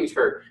possibilities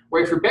curve.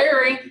 Where for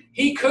Barry,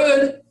 he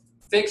could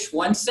fix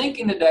 1 sink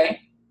in a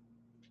day,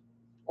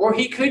 or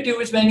he could do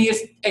as many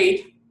as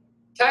 8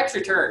 tax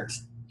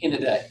returns in a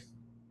day.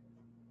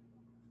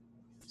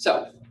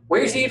 So,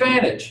 where's the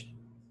advantage?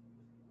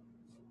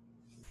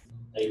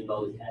 They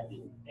both have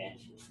the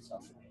advantage in some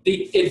way.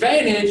 The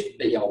advantage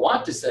that y'all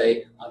want to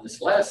say on this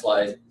last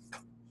slide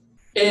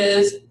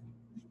is,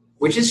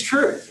 which is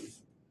true,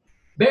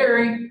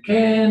 Barry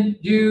can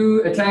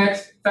do a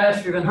tax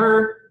faster than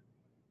her.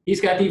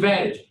 He's got the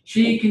advantage.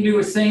 She can do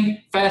a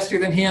sink faster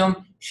than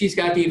him. She's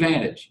got the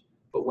advantage.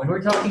 But when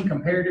we're talking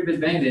comparative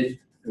advantage,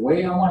 the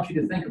way I want you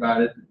to think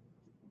about it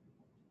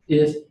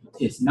is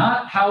it's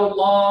not how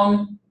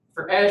long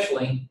for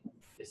Ashley,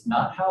 it's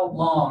not how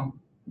long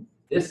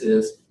this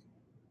is.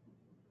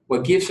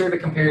 What gives her the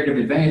comparative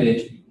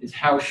advantage is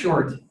how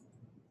short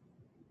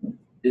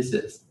this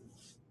is.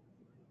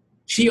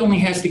 She only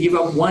has to give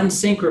up 1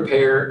 sink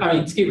repair,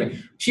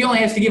 she only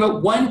has to give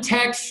up 1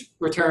 tax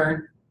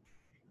return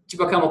to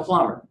become a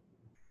plumber.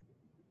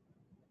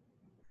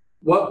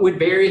 What would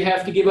Barry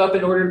have to give up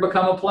in order to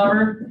become a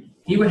plumber?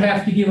 He would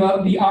have to give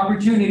up the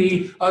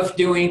opportunity of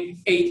doing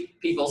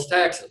 8 people's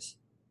taxes.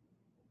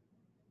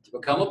 To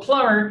become a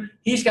plumber,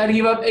 he's got to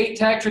give up 8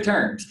 tax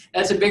returns.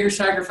 That's a bigger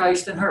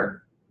sacrifice than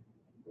her.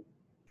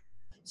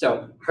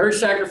 So her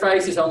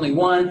sacrifice is only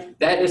 1.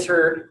 That is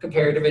her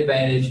comparative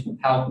advantage,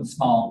 how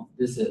small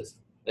this is.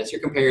 That's your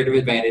comparative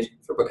advantage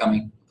for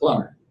becoming a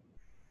plumber.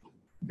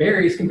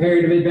 Barry's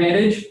comparative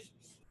advantage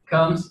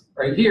comes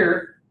right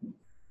here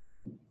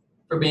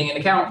for being an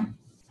accountant.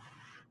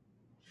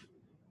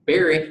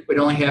 Barry would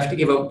only have to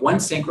give up 1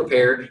 sink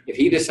repair if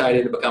he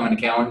decided to become an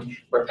accountant,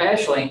 where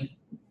Ashley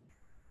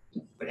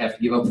would have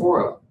to give up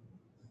 4 of them.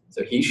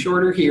 So he's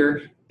shorter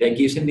here. That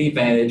gives him the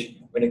advantage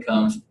when it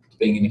comes to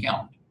being an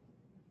accountant.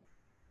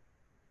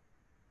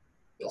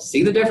 You'll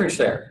see the difference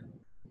there.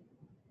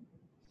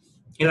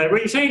 You're like, well,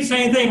 you're saying the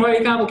same thing. Why are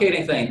you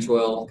complicating things?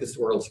 Well, because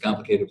the world's a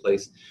complicated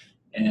place.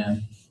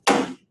 And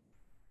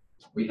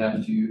we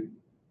have to,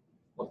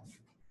 well,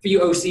 for you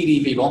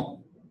OCD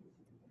people,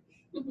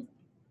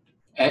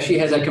 Ashley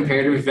has a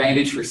comparative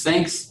advantage for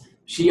sinks.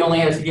 She only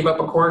has to give up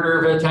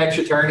 1/4 of a tax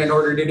return in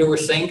order to do her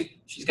sink.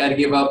 She's got to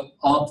give up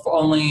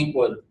only,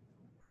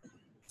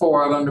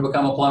 4 of them to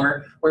become a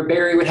plumber, where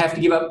Barry would have to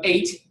give up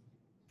 8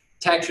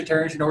 tax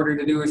returns in order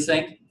to do her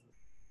sink.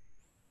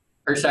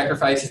 Her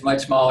sacrifice is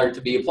much smaller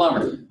to be a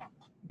plumber.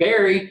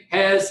 Barry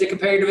has the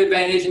comparative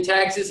advantage in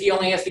taxes. He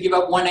only has to give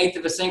up 1/8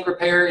 of a sink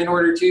repair in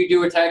order to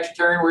do a tax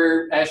return,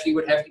 where Ashley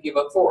would have to give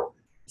up 4.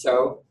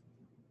 So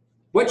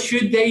what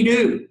should they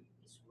do?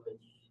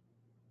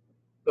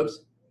 Oops,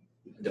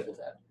 double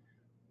tap.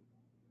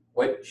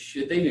 What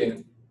should they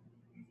do?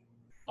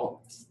 Oh,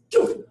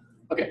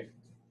 okay.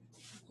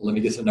 Let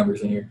me get some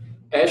numbers in here.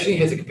 Ashley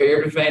has a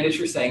comparative advantage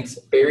for sinks.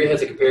 Barry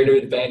has a comparative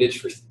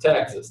advantage for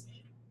taxes.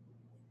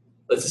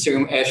 Let's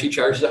assume Ashley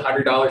charges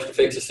 $100 to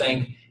fix a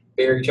sink.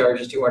 Barry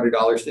charges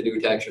 $200 to do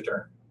a tax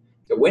return.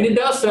 So when the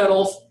dust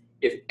settles,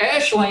 if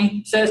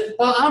Ashley says,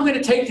 well, I'm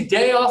going to take the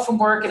day off from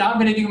work and I'm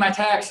going to do my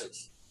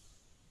taxes,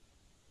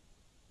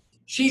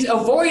 she's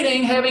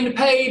avoiding having to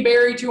pay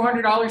Barry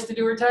 $200 to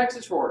do her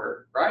taxes for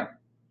her, right?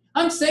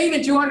 I'm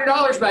saving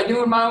 $200 by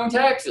doing my own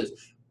taxes.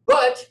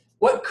 But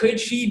what could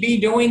she be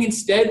doing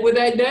instead with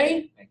that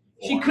day?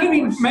 She could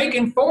be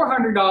making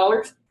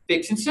 $400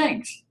 fixing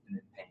sinks.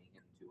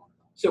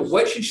 So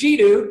what should she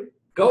do?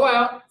 Go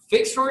out,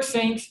 fix 4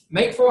 sinks,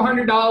 make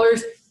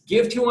 $400,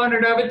 give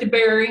 $200 of it to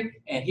Barry,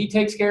 and he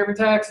takes care of her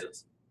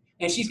taxes.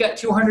 And she's got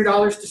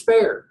 $200 to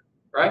spare,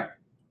 right?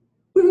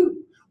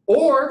 Woo-hoo.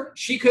 Or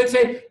she could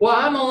say, well,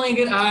 I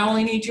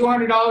only need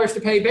 $200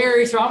 to pay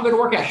Barry, so I'm going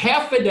to work a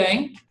half a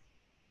day,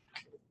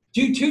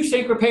 do 2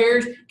 sink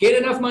repairs,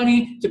 get enough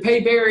money to pay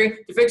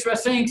Barry to fix my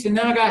sinks, and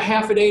then I got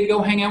half a day to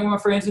go hang out with my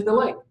friends at the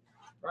lake,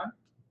 right?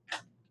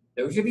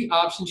 Those are the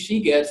options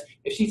she gets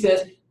if she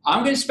says,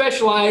 I'm going to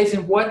specialize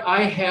in what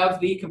I have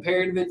the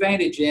comparative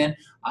advantage in.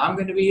 I'm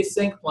going to be a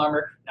sink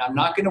plumber, and I'm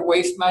not going to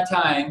waste my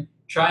time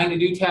trying to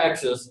do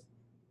taxes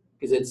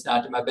because it's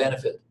not to my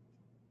benefit.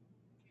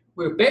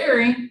 With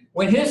Barry,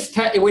 when his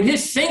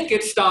sink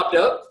gets stopped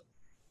up,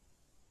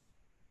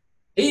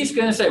 he's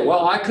going to say,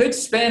 well, I could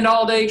spend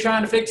all day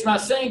trying to fix my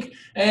sink,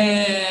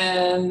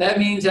 and that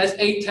means that's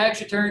 8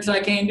 tax returns I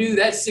can't do.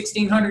 That's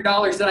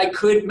 $1,600 that I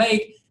could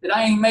make that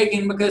I ain't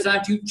making because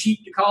I'm too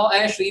cheap to call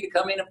Ashley to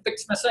come in and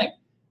fix my sink.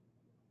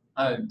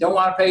 I don't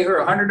want to pay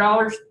her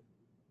 $100.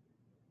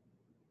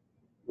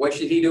 What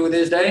should he do with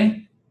his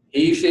day?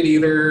 He should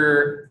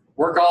either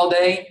work all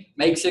day,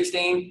 make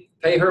 16,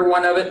 pay her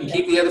 1 of it, and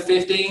keep the other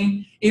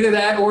 15. Either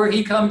that, or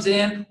he comes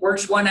in,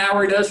 works 1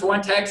 hour, does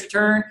 1 tax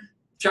return,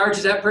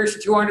 charges that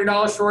person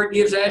 $200 for it,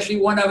 gives Ashley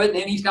 1 of it, and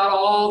then he's got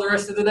all the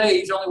rest of the day.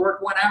 He's only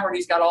worked 1 hour, and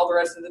he's got all the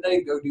rest of the day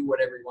to go do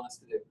whatever he wants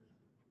to do.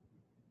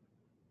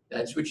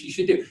 That's what you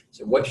should do.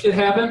 So what should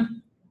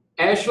happen?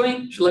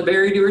 Ashley should let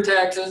Barry do her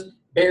taxes.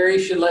 Barry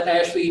should let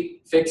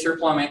Ashley fix her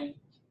plumbing.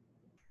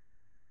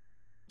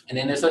 And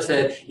then, as I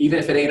said, even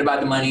if it ain't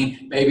about the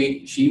money,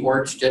 maybe she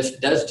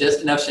does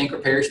just enough sink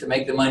repairs to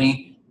make the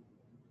money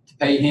to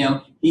pay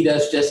him. He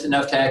does just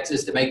enough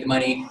taxes to make the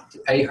money to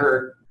pay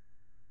her.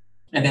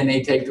 And then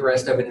they take the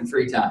rest of it in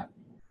free time.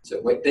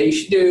 So what they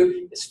should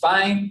do is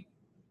find,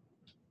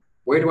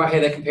 where do I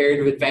have that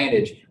comparative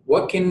advantage?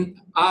 What can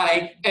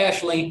I,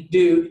 Ashley,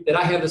 do that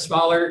I have a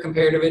smaller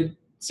comparative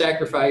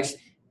sacrifice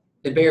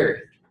than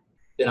Barry?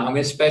 Then I'm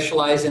going to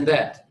specialize in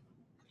that,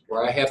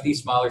 where I have the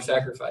smaller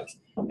sacrifice.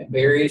 And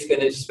Barry is going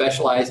to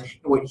specialize in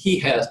what he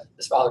has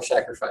the smaller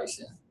sacrifice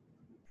in.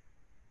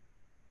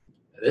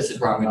 This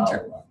is where I'm going to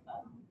turn.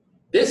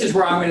 This is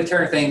where I'm going to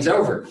turn things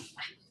over.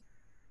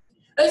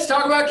 Let's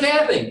talk about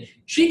Kathy.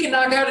 She can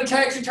knock out a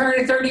tax return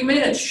in 30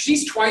 minutes.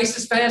 She's twice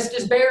as fast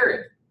as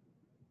Barry.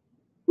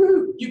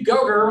 Woo, you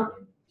go, girl.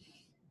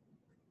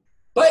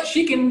 But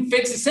she can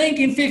fix a sink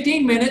in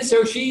 15 minutes,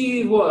 so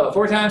she's, what,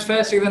 4 times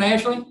faster than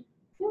Ashley?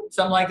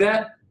 Something like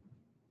that.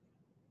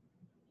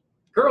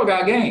 Girl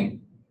got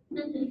game.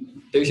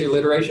 There's your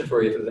alliteration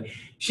for you. For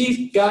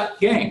she's got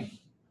game.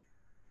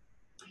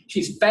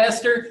 She's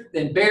faster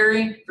than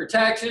Barry for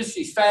taxes.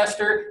 She's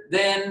faster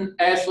than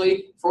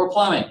Ashley for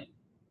plumbing.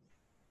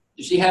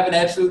 Does she have an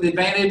absolute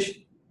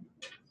advantage?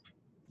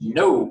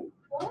 No.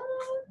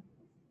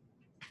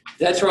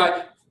 That's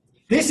right.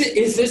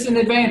 Is this an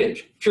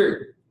advantage?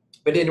 True.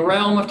 But in the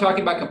realm of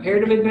talking about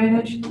comparative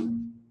advantage,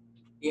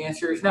 the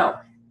answer is no.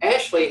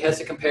 Ashley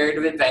has a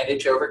comparative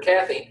advantage over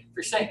Kathy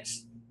for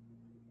sinks.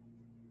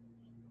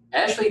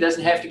 Ashley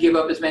doesn't have to give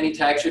up as many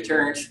tax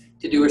returns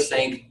to do a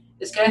sync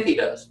as Kathy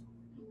does.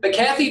 But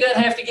Kathy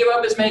doesn't have to give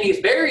up as many as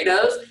Barry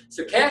does,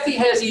 so Kathy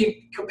has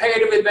the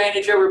comparative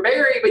advantage over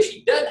Barry, but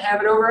she doesn't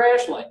have it over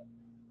Ashley.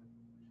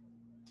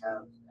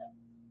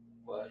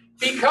 What?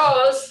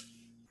 Because,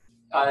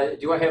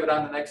 do I have it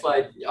on the next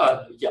slide?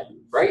 Yeah,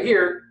 right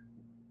here.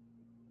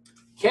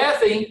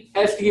 Kathy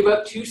has to give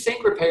up 2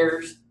 sync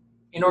repairs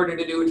in order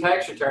to do a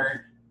tax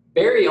return.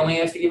 Barry only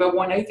has to give up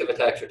 1/8 of a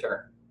tax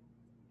return.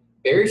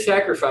 Barry's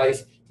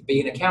sacrifice to be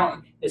an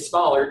accountant is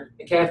smaller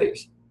than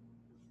Kathy's.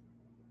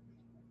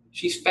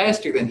 She's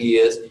faster than he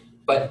is,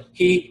 but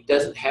he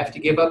doesn't have to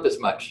give up as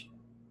much.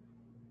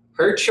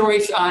 Her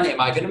choice on, am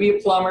I going to be a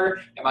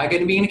plumber, am I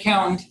going to be an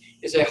accountant,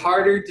 is a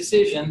harder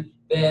decision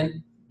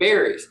than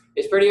Barry's.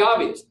 It's pretty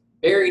obvious.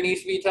 Barry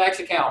needs to be a tax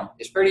accountant.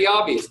 It's pretty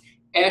obvious.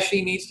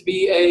 Ashley needs to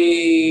be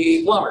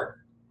a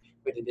plumber.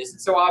 But it isn't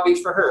so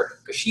obvious for her,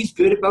 because she's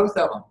good at both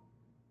of them.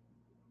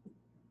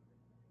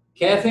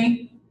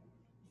 Kathy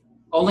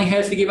only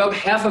has to give up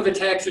half of a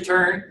tax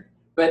return,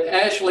 but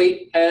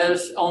Ashley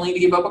has only to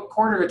give up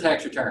 1/4 of a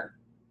tax return.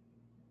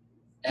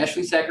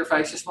 Ashley's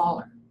sacrifice is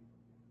smaller.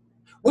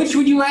 Which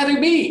would you rather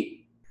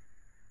be?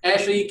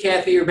 Ashley,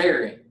 Kathy, or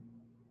Barry?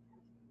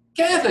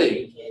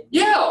 Kathy.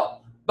 Yeah.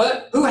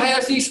 But who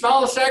has the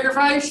smallest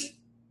sacrifice?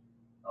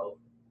 Oh.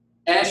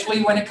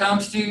 Ashley when it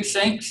comes to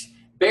sinks,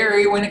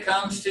 Barry when it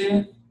comes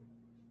to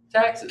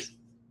taxes.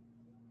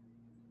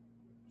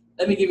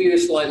 Let me give you a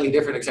slightly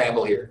different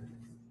example here.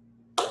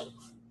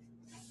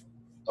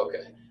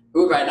 Okay.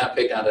 Who have I not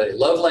picked on today?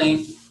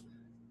 Loveline,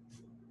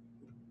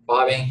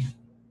 Bobby,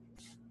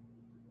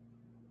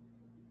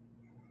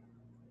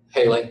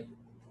 Haley.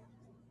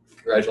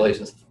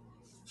 Congratulations.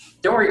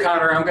 Don't worry,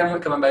 Connor, I'm going to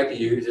be coming back to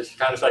you. Just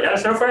kind of like, yeah,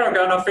 so far I've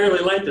gotten off fairly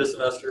late this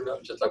semester, but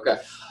it's okay.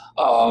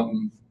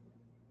 Don't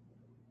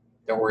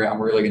worry,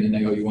 I'm really going to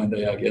nail you one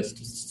day, I guess,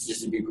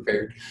 just to be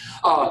prepared.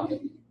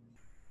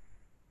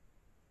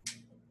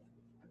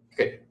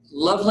 Okay,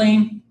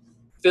 Loveline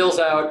fills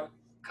out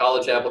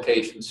college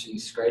applications.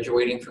 She's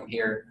graduating from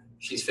here.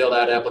 She's filled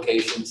out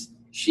applications.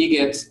 She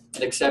gets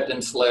an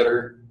acceptance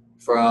letter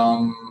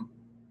from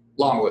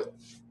Longwood.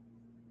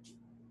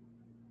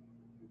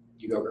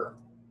 You go, girl.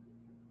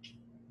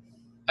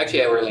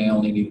 Actually, I really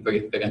only need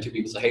to pick on 2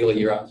 people. So Haley,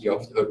 you're off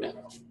the hook now.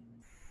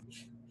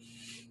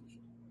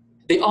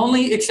 The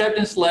only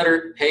acceptance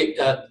letter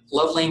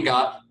Loveline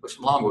got was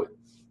from Longwood.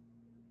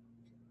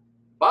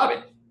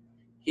 Bobby,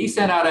 he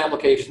sent out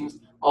applications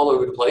all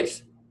over the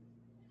place.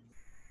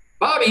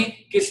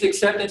 Bobby gets the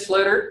acceptance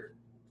letter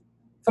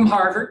from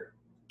Harvard,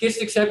 gets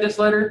the acceptance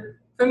letter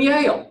from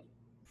Yale.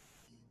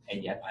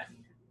 And yet I'm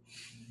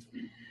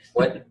here.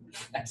 What?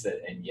 I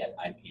said, and yet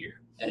I'm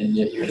here. And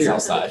yet you're It's here.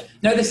 outside.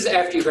 No, this is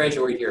after you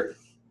graduate here.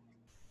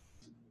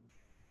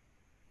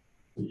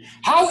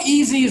 How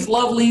easy is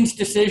Loveline's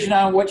decision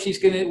on where she's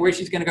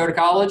gonna go to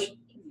college?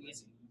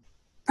 Easy.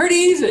 Pretty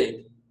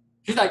easy.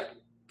 She's like,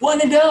 one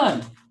and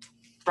done,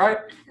 right?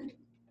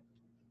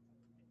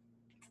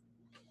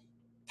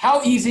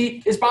 How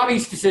easy is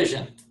Bobby's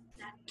decision?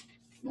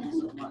 Not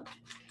so much.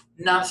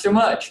 Not so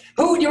much.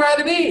 Who would you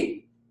rather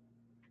be?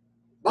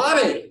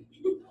 Bobby.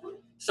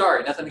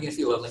 Sorry, nothing against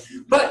you, Lovely.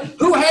 But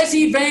who has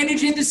the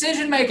advantage in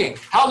decision making?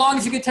 How long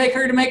is it going to take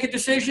her to make a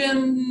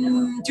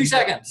decision? 2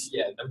 seconds.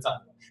 Yeah, no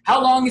time.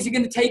 How long is it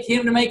going to take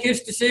him to make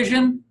his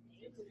decision?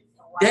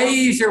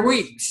 Days or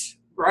weeks,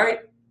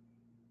 right?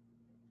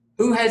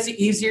 Who has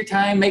the easier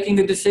time making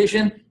the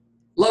decision?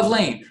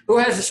 Loveline. Who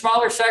has the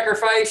smaller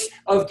sacrifice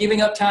of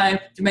giving up time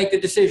to make the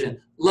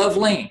decision?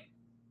 Loveline.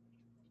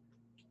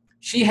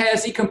 She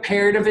has the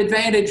comparative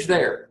advantage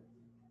there.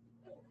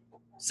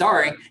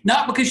 Sorry,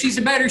 not because she's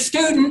a better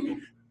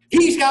student.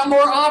 He's got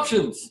more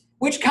options,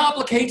 which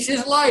complicates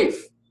his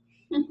life.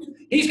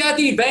 He's got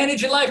the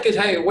advantage in life because,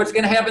 hey, what's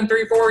going to happen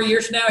 3 or 4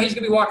 years from now? He's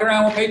going to be walking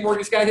around with paperwork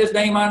that's got his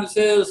name on it that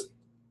says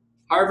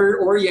Harvard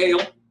or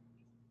Yale.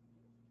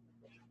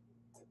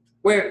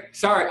 Where,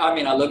 sorry, I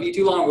mean, I love you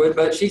too, Longwood,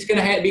 but she's going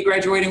to be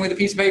graduating with a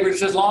piece of paper that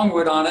says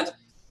Longwood on it,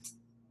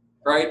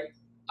 right?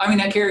 I mean,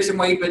 that carries some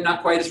weight, but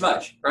not quite as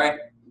much, right?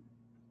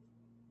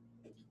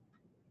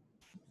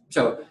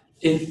 So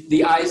in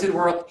the eyes of the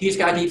world, he's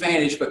got the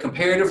advantage, but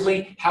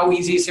comparatively, how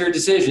easy is her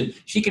decision?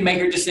 She can make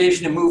her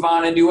decision and move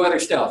on and do other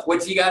stuff.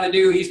 What's he got to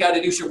do? He's got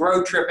to do some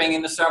road tripping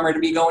in the summer to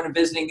be going and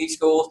visiting these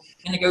schools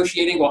and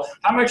negotiating. Well,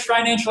 how much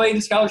financial aid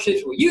and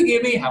scholarships will you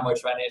give me? How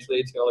much financial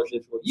aid and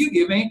scholarships will you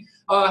give me?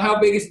 How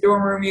big is the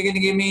dorm room you're going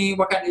to give me?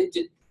 What kind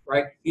of,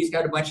 right? He's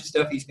got a bunch of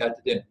stuff he's got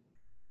to do.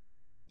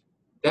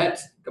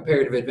 That's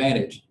comparative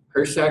advantage.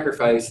 Her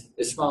sacrifice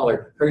is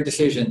smaller. Her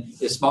decision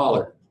is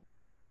smaller.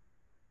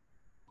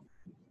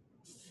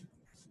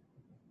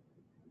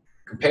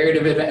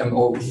 Comparative advantage.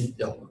 Oh, okay.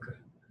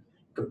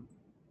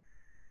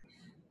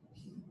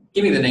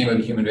 Give me the name of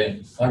a human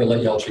being. I'm going to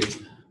let y'all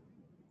choose.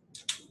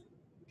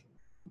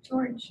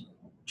 George.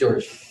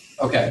 George.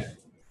 Okay.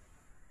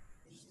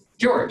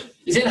 George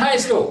is in high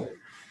school.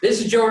 This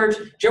is George.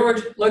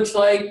 George looks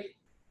like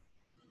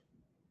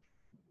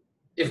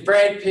if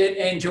Brad Pitt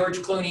and George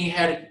Clooney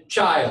had a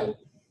child.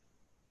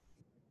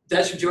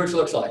 That's what George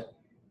looks like.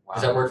 Wow.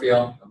 Does that work for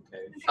y'all?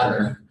 Okay. I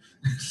don't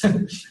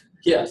know.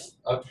 Yes.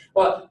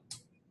 Well,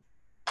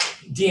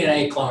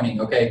 DNA cloning.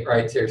 Okay.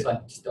 Right. Seriously.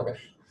 Just, okay.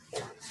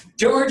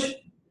 George,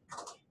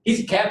 he's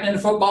a captain of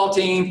the football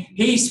team.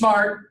 He's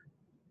smart.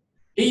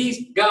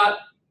 He's got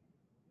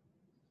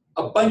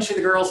a bunch of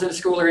the girls in the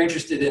school are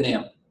interested in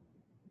him.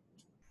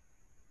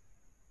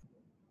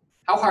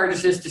 How hard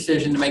is his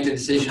decision to make the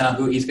decision on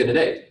who he's going to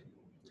date?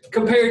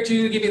 Compared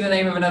to, give you the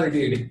name of another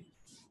dude.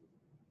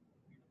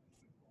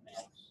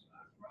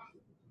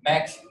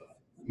 Max.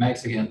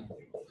 Max again.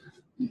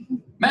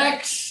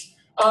 Max.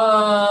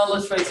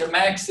 Let's face it.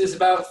 Max is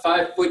about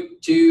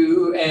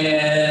 5'2",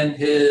 and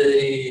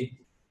he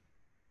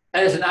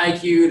has an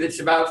IQ that's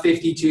about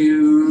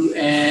 52,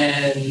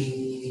 and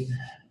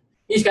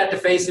he's got the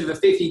face of a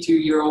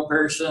 52-year-old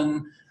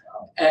person,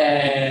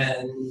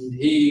 and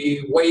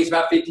he weighs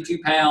about 52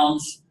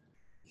 pounds.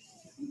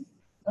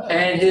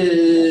 And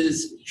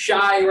his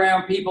shy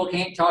around people,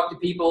 can't talk to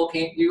people,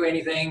 can't do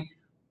anything.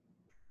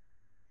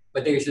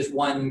 But there's this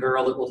one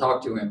girl that will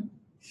talk to him.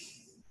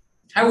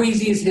 How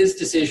easy is his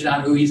decision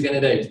on who he's going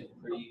to date?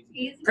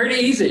 Pretty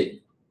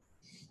easy.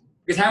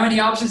 Because how many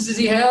options does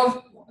he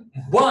have?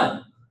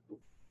 One.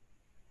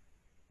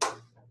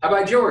 How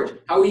about George?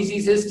 How easy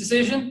is his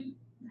decision?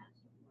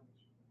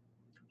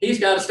 He's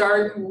got to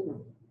start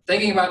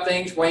thinking about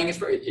things, weighing his,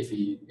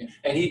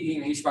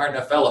 he's smart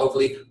enough fellow,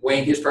 hopefully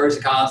weighing his pros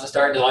and cons and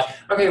starting to like,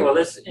 okay, well,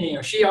 this,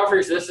 she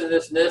offers this and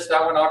this and this,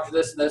 that one offers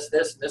this and this,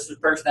 and this is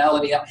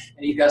personality, and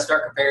he's got to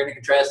start comparing and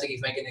contrasting.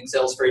 He's making an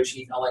Excel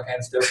spreadsheet and all that kind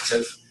of stuff.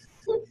 Because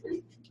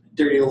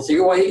dirty little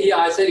secret. Well, yeah,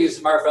 I said he was a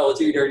smart fellow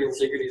too. Dirty little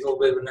secret. He's a little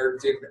bit of a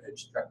nerd too.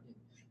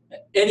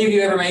 Any of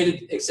you ever made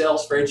an Excel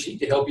spreadsheet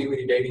to help you with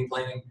your dating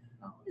planning?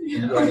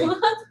 You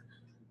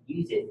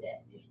did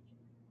that.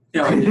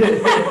 No.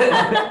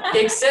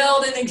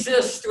 Excel didn't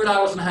exist when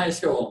I was in high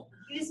school.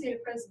 You just made a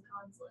pros and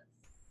cons list.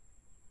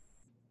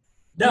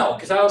 No,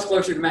 because I was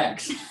closer to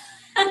Max.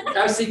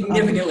 I was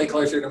significantly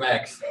closer to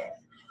Max.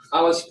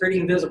 I was pretty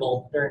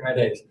invisible during my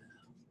days.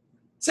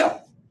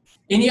 So,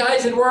 in the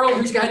eyes of the world,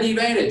 who's got the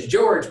advantage?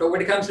 George. But when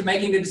it comes to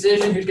making the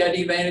decision, who's got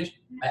the advantage?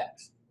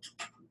 Max.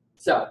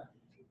 So,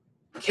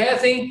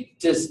 Kathy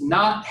does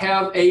not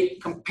have a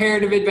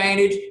comparative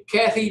advantage.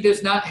 Kathy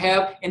does not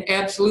have an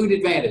absolute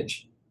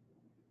advantage.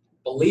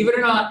 Believe it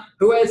or not,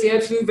 who has the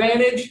absolute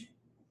advantage?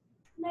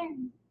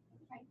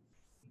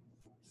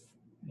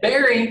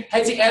 Barry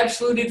has the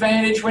absolute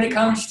advantage when it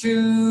comes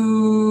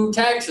to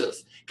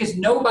taxes, because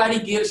nobody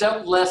gives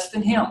up less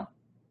than him.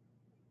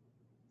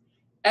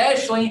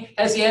 Ashley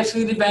has the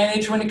absolute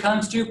advantage when it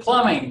comes to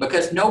plumbing,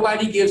 because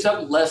nobody gives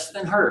up less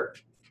than her.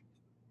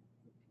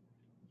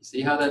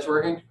 See how that's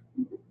working?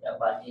 Yeah,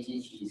 but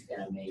isn't she just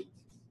gonna make,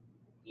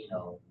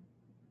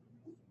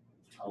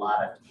 a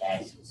lot of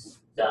taxes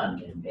done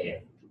in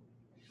there?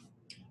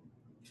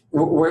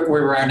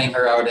 We're rounding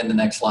her out in the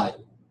next slide.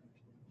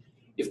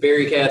 If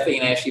Barry, Kathy,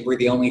 and Ashley were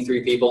the only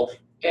three people,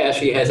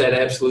 Ashley has that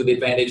absolute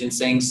advantage in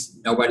sinks.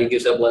 Nobody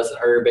gives up less than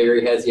her.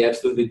 Barry has the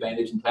absolute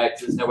advantage in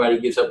taxes. Nobody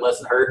gives up less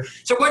than her.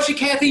 So what should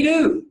Kathy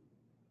do?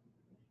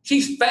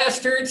 She's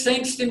faster at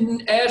sinks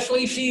than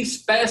Ashley.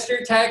 She's faster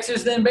at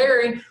taxes than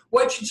Barry.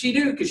 What should she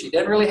do? Because she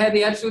doesn't really have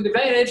the absolute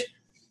advantage.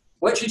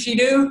 What should she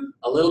do?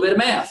 A little bit of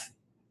math.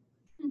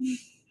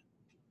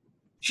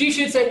 She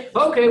should say,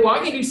 okay, well, I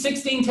can do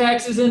 16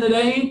 taxes in a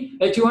day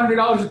at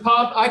 $200 a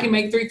pop. I can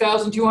make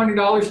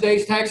 $3,200 a day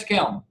as a tax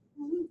accountant.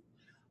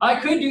 I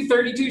could do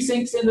 32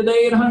 sinks in a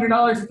day at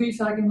 $100 a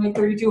piece. I can make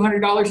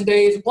 $3,200 a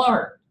day as a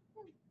plumber.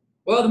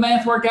 Well, the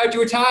math worked out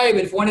to a tie,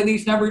 but if one of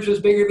these numbers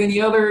was bigger than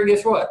the other,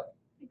 guess what?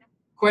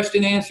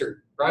 Question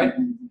answered, right?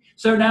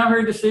 So now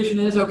her decision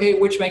is, okay,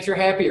 which makes her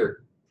happier?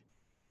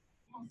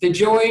 The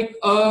joy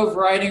of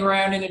riding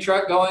around in a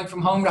truck, going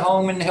from home to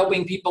home and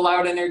helping people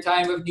out in their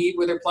time of need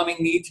with their plumbing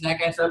needs and that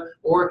kind of stuff?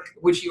 Or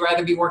would she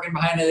rather be working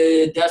behind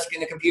a desk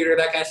in a computer,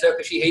 that kind of stuff,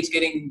 because she hates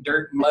getting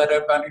dirt and mud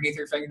up underneath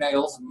her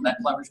fingernails, and that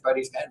plumber's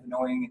buddy's kind of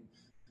annoying,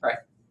 right?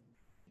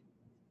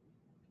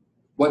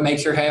 What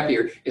makes her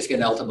happier is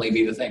going to ultimately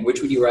be the thing.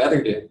 Which would you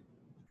rather do?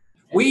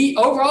 We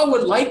overall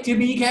would like to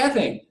be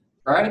Kathy,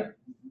 right?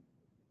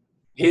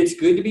 It's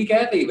good to be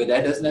Kathy, but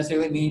that doesn't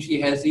necessarily mean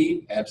she has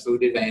the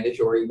absolute advantage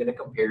or even a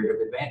comparative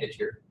advantage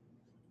here.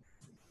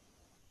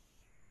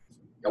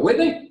 You with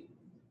me?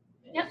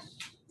 Yep.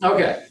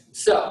 Okay,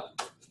 so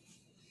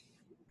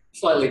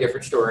slightly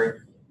different story.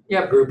 You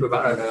have a group of,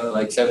 I don't know,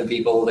 like 7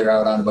 people. They're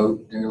out on a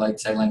boat. They're like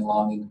sailing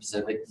along in the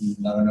Pacific.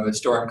 And, I don't know, a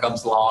storm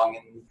comes along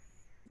and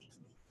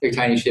their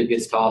tiny ship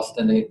gets tossed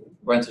and they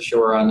runs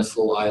ashore on this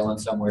little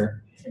island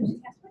somewhere.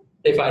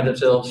 They find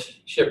themselves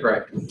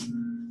shipwrecked.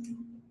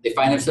 They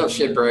find themselves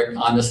shipwrecked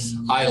on this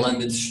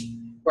island that's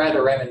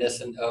rather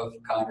reminiscent of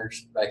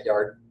Connor's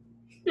backyard.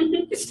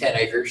 It's 10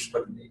 acres,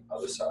 but on the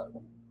other side.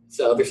 It's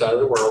the other side of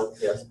the world,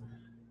 yes.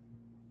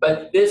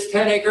 But this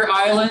 10-acre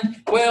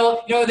island,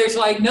 well, there's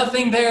like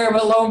nothing there,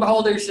 but lo and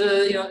behold, there's,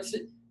 they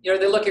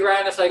look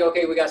around, it's like,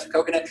 okay, we got some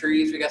coconut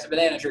trees, we got some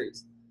banana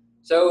trees.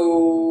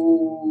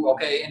 So,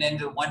 okay, and then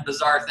the one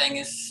bizarre thing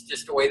is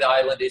just the way the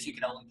island is, you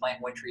can only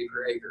plant 1 tree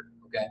per acre.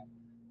 okay?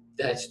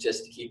 That's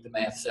just to keep the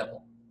math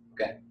simple,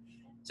 okay?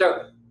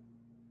 So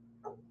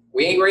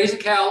we ain't raising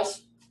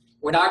cows.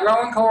 We're not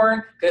growing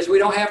corn because we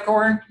don't have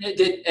corn.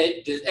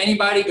 Does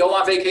anybody go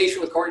on vacation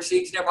with corn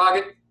seeds in their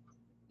pocket?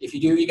 If you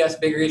do, you got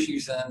some bigger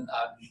issues than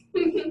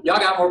y'all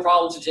got more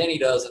problems than Jenny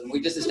does, and we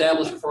just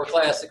established before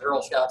class that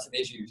girls got some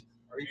issues.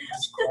 Or even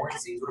just corn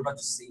seeds. What about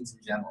just seeds in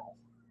general?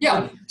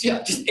 Yeah,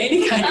 just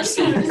any kind of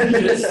seed.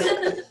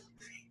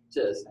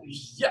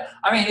 Yeah.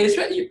 I mean,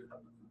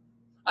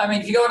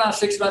 if you go on a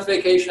 6-month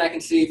vacation, I can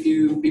see a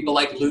few people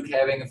like Luke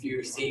having a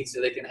few seeds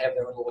so they can have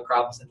their own little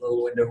crops in the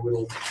little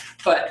window.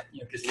 But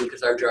because Luke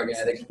is our drug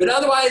addict. But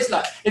otherwise,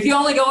 not. If you're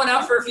only going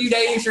out for a few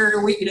days or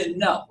a week,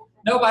 no,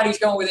 nobody's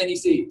going with any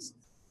seeds.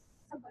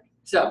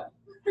 So,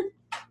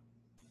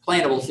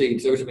 plantable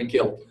seeds, those have been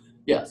killed.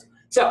 Yes.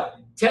 So,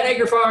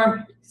 10-acre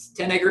farm,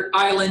 10-acre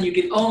island. You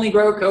can only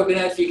grow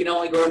coconuts. You can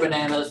only grow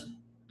bananas.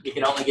 You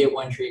can only get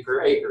 1 tree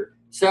per acre.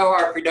 So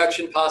our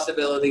production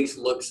possibilities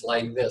looks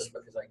like this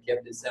because I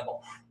kept it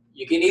simple.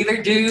 You can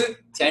either do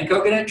 10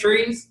 coconut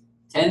trees,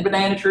 10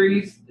 banana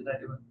trees. Did I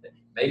do it?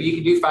 Maybe you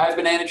can do 5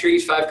 banana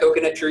trees, 5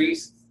 coconut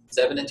trees,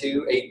 7 and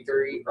 2, 8 and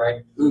 3,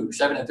 right? Ooh,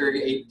 7 and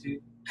 3, 8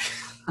 and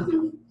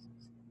 2.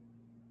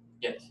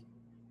 Yes.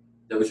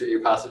 Those are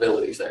your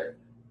possibilities there.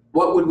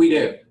 What would we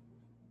do?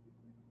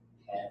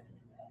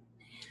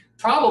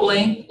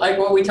 Probably, like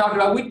what we talked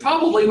about, we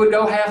probably would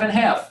go half and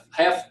half.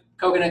 Half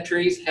coconut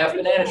trees, half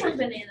banana trees.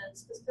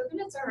 Bananas, because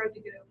coconuts are hard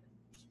to get open.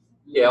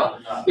 Yeah,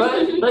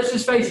 but let's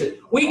just face it.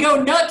 We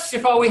go nuts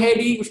if all we had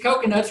to eat was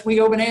coconuts. We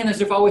go bananas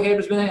if all we had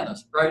was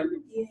bananas, right?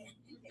 Yeah.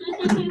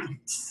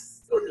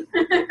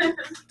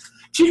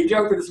 Cheap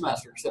joke for the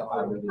semester. So.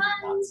 I really did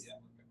not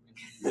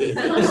see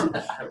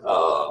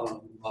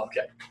that.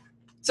 Okay.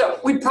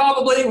 So we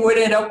probably would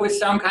end up with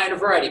some kind of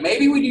variety.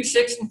 Maybe we do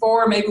 6 and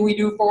 4, maybe we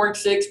do 4 and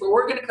 6, but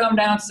we're going to come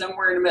down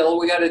somewhere in the middle.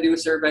 We got to do a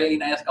survey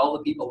and ask all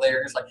the people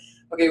there. It's like,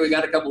 okay, we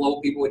got a couple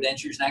old people with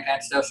dentures and that kind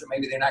of stuff, so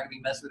maybe they're not going to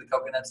be messing with the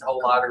coconuts a whole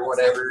lot or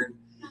whatever.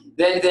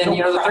 Then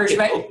you know, the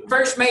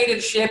first mate of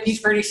the ship, he's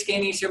pretty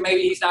skinny, so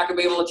maybe he's not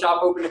going to be able to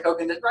chop open the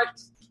coconut, right?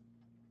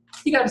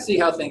 You got to see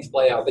how things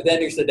play out. But then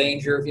there's the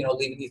danger of,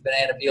 leaving these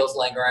banana peels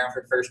laying around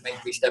for the first mate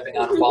to be stepping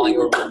on and falling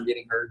over and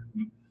getting hurt.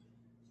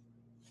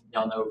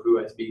 Y'all know who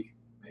I speak,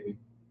 maybe.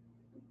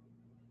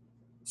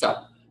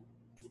 So,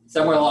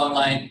 somewhere along the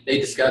line, they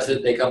discuss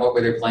it, they come up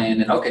with their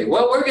plan, and okay,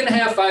 well, we're going to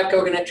have 5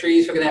 coconut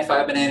trees, we're going to have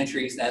 5 banana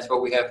trees, and that's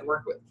what we have to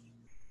work with.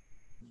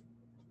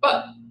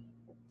 But,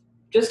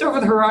 just over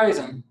the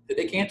horizon that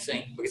they can't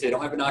see because they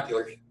don't have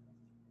binoculars,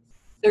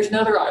 there's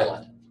another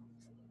island.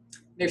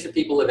 There's some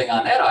people living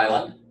on that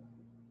island,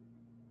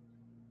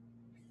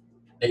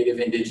 native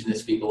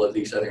indigenous people of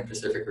the Southern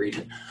Pacific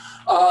region.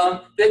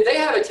 They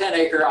have a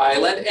 10-acre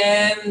island,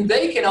 and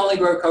they can only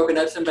grow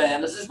coconuts and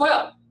bananas as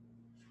well.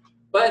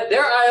 But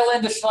their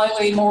island is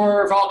slightly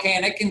more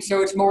volcanic, and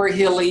so it's more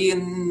hilly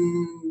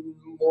and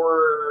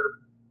more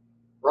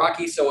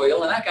rocky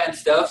soil and that kind of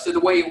stuff. So the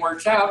way it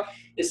works out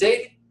is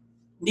they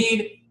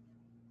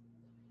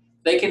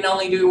can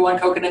only do 1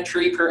 coconut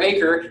tree per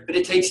acre, but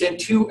it takes them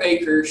 2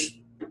 acres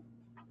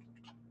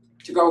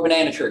to grow a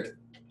banana tree.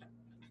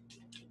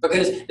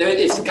 Because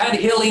it's kind of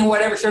hilly and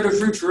whatever, so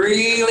those roots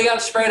really got to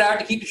spread out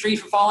to keep the trees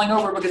from falling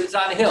over because it's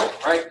on a hill,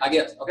 right? I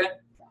guess, okay?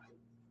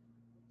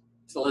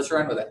 So let's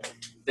run with it.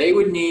 They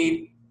would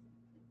need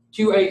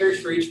 2 acres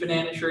for each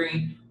banana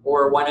tree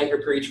or 1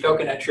 acre for each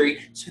coconut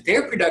tree. So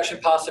their production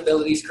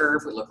possibilities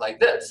curve would look like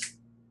this.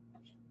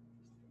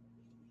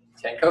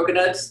 10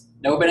 coconuts,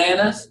 no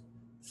bananas,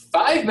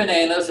 5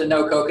 bananas and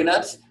no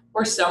coconuts,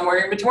 or somewhere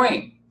in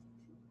between.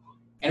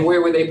 And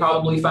where would they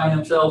probably find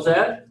themselves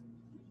at?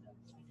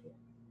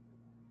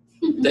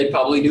 They'd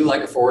probably do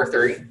like a 4 or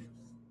 3.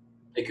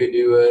 They could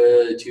do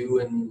a 2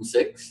 and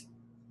 6.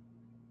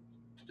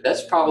 But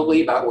that's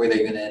probably about where they're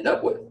going to end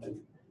up with.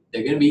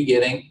 They're going to be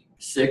getting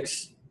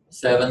 6,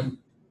 7,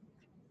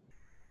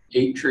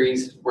 8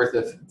 trees worth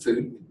of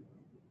food,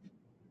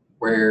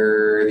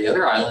 where the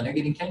other island, they're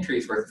getting 10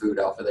 trees worth of food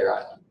off of their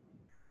island.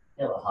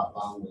 Yeah, well, how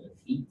long will it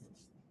feed?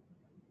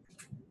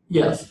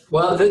 Yes.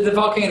 Well, the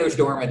volcano is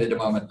dormant at the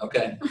moment,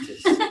 okay?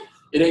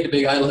 It ain't the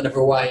big island of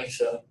Hawaii,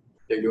 so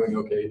they're doing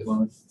okay at the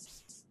moment.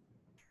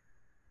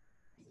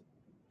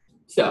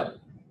 So,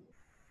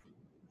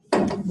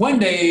 one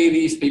day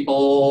these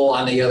people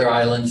on the other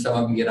island, some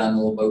of them get on a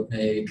little boat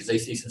because they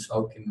see some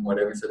smoke and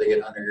whatever, so they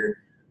get on their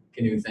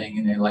canoe thing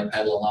and they like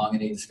paddle along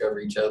and they discover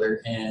each other.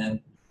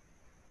 And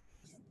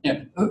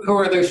who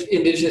are those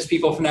indigenous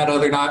people from that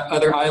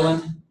other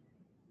island?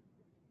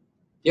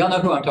 Y'all know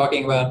who I'm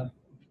talking about?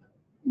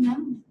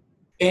 No.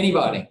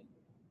 Anybody?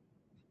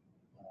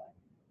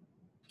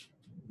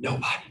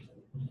 Nobody.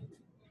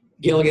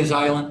 Gilligan's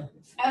Island?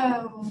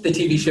 Oh. The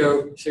TV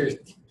show?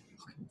 Seriously.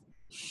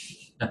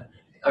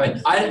 I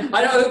mean, I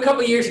know a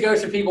couple of years ago,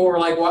 some people were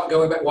like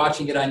going back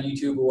watching it on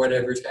YouTube or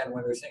whatever. It's kind of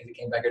one of those things that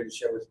came back out of the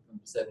show from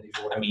the 70s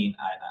or whatever. I mean,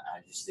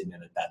 I just didn't know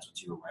that that's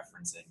what you were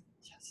referencing.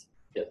 Yes.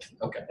 Yes.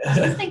 Okay.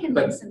 I was thinking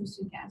like Sims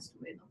 2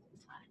 Castaway the whole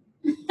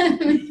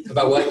time.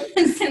 About what?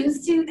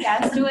 Sims 2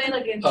 Castaway,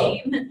 like a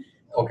game.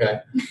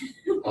 Okay.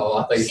 Oh,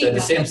 I thought you said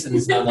The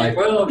Simpsons. And I'm like,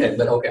 well, okay,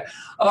 but okay.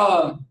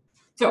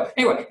 So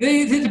anyway,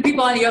 the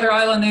people on the other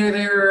island,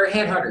 they're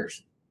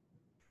headhunters.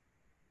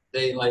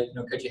 They like,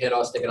 cut your head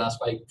off, stick it on a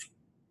spike.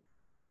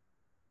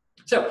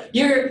 So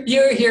you're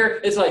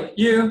here. It's like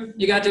you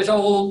got this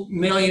old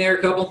millionaire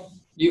couple.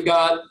 You've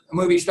got a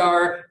movie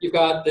star. You've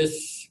got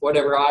this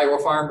whatever Iowa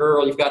farm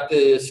girl. You've got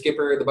the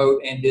skipper of the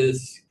boat and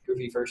his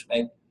goofy first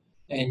mate.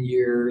 And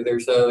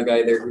there's the other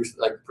guy there who's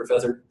like a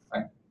professor,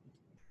 right?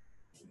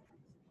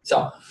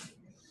 So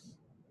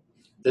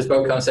this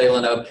boat comes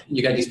sailing up, and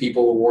you got these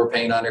people with war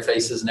paint on their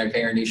faces, and they're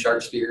carrying these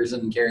sharp spears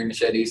and carrying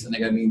machetes, and they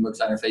got mean looks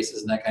on their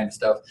faces and that kind of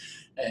stuff.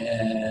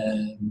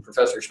 And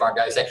Professor Smart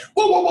Guy is saying,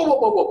 whoa, whoa, whoa, whoa,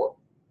 whoa, whoa, whoa.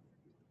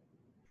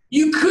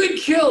 You could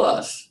kill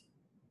us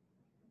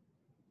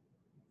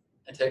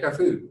and take our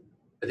food,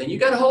 but then you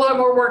got a whole lot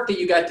more work that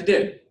you got to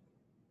do.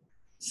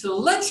 So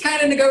let's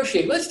kind of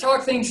negotiate. Let's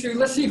talk things through.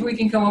 Let's see if we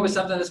can come up with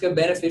something that's going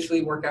to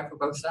beneficially work out for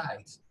both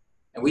sides.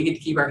 And we get to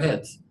keep our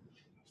heads.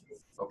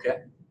 Okay?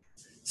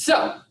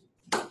 So,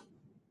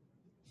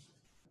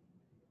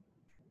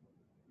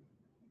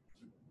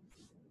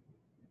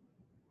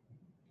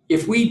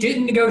 if we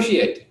didn't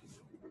negotiate,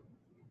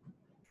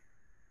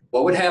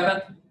 what would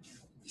happen?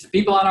 The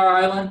people on our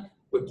island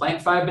would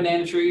plant 5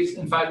 banana trees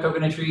and 5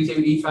 coconut trees. They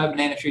would eat 5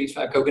 banana trees,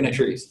 5 coconut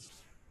trees.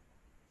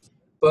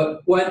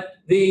 But what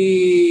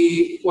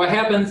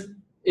happens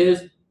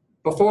is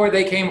before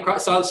they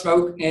saw the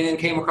smoke and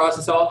came across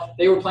and saw,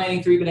 they were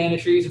planting 3 banana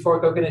trees and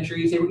 4 coconut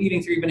trees. They were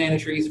eating 3 banana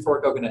trees and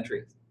 4 coconut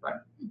trees, right?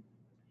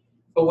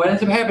 But what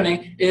ends up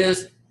happening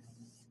is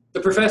the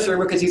professor,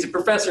 because he's a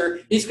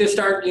professor, he's going to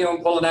start,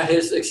 pulling out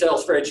his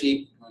Excel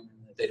spreadsheet.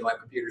 They don't have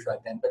computers back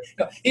then,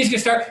 but he's going to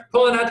start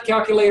pulling out the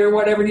calculator or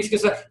whatever, and he's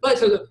going to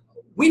say,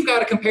 we've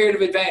got a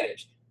comparative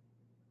advantage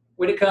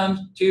when it comes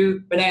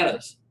to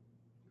bananas.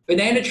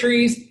 Banana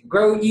trees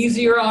grow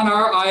easier on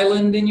our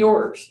island than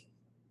yours.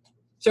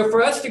 So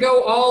for us to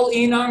go all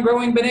in on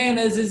growing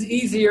bananas is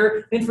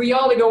easier than for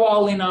y'all to go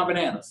all in on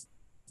bananas.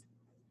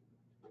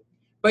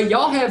 But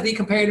y'all have the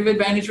comparative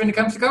advantage when it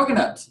comes to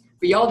coconuts.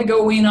 For y'all to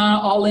go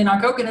all in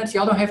on coconuts,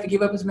 y'all don't have to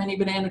give up as many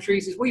banana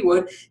trees as we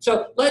would.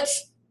 So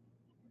let's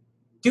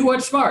do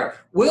what's smart.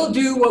 We'll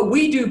do what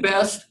we do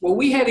best, what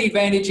we have the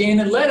advantage in,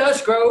 and let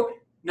us grow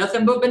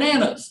nothing but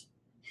bananas.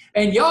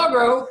 And y'all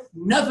grow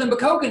nothing but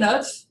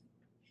coconuts,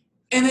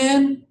 and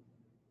then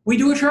we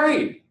do a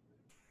trade.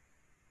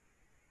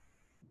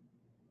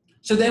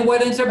 So then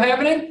what ends up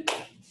happening?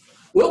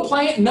 We'll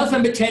plant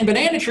nothing but 10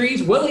 banana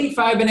trees. We'll eat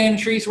 5 banana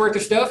trees worth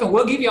of stuff, and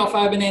we'll give y'all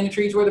 5 banana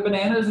trees worth of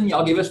bananas, and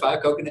y'all give us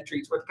 5 coconut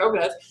trees worth of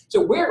coconuts.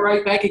 So we're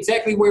right back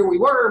exactly where we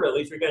were, but at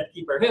least we got to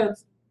keep our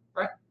heads,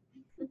 right?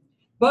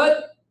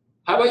 But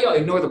how about y'all?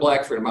 Ignore the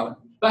black for a moment.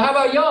 But how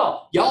about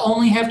y'all? Y'all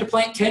only have to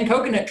plant 10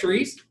 coconut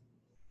trees,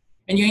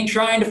 and you ain't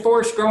trying to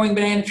force growing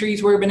banana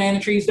trees where banana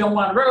trees don't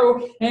want to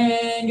grow.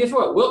 And guess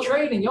what? We'll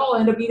trade, and y'all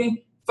end up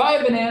eating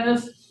 5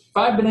 bananas,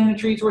 5 banana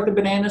trees worth of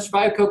bananas,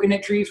 5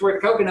 coconut trees worth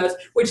of coconuts,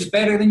 which is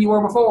better than you were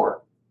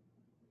before.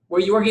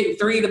 Where you were getting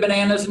 3 of the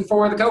bananas and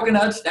 4 of the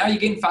coconuts, now you're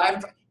getting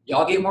 5.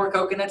 Y'all get more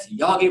coconuts,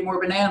 y'all get more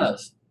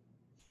bananas.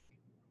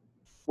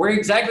 We're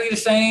exactly the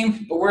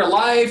same, but we're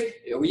alive.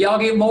 Y'all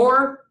get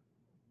more.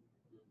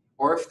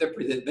 Or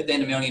but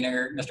then the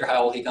millionaire, Mr.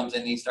 Howell, he comes in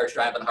and he starts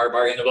driving the hard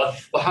bargain. Well,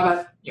 how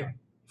about,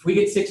 if we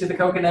get 6 of the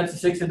coconuts and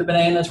 6 of the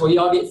bananas, well,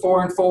 y'all get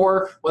 4 and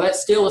 4. Well, that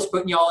still is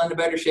putting y'all into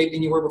better shape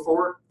than you were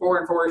before. 4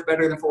 and 4 is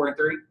better than 4 and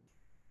 3.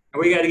 And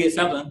we got to get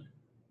something.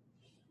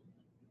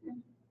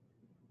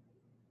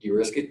 You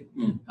risk it?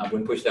 I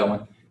wouldn't push that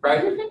one,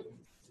 right?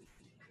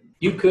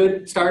 You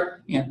could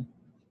start,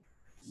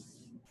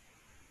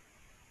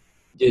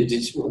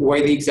 just the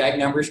way the exact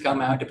numbers come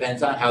out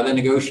depends on how the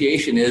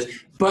negotiation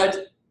is.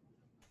 But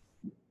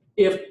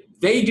if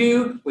they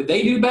do what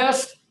they do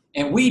best,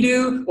 and we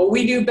do what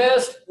we do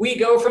best, we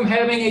go from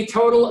having a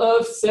total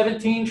of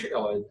 17 trees.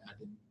 Oh, I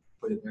didn't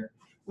put it there.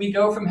 We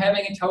go from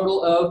having a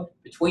total of,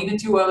 between the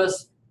 2 of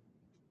us,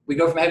 we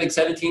go from having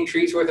 17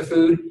 trees worth of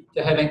food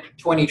to having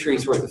 20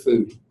 trees worth of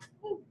food.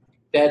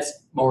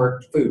 That's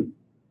more food.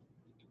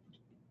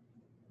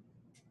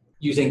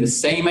 Using the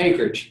same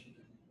acreage,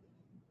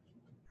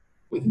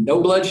 with no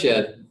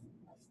bloodshed,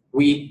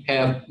 we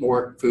have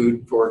more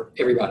food for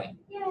everybody.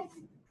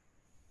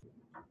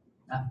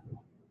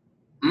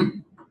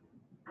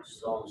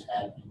 Souls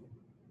having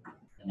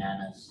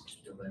bananas,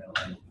 tomato,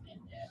 and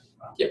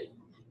Yep.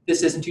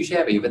 This isn't too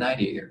shabby of an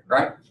idea here,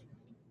 right?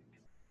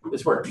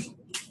 This works.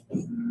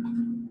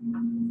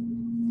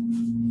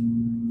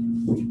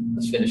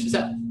 Let's finish this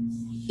up.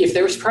 If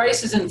there's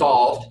prices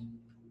involved,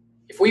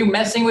 if we're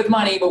messing with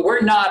money, but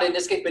we're not in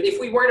this case, but if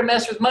we were to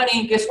mess with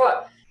money, guess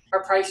what?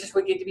 Our prices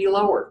would get to be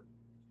lower.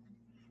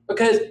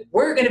 Because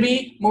we're going to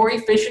be more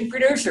efficient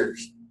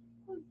producers.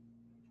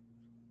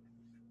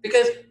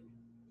 Because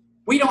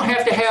we don't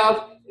have to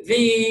have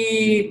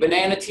the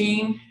banana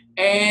team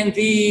and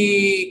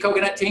the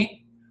coconut team.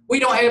 We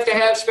don't have to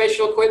have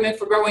special equipment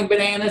for growing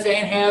bananas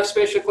and have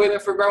special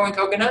equipment for growing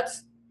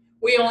coconuts.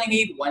 We only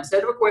need one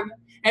set of equipment,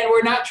 and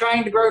we're not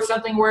trying to grow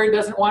something where it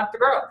doesn't want to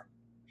grow.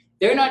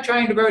 They're not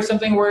trying to grow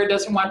something where it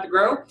doesn't want to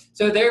grow.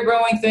 So they're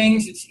growing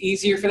things, it's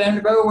easier for them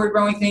to grow. We're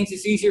growing things,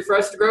 it's easier for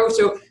us to grow.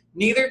 So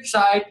neither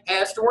side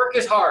has to work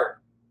as hard,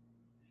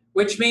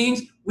 which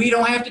means we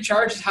don't have to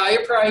charge as high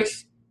a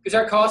price because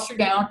our costs are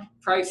down.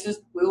 Prices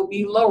will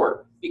be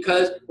lower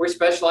because we're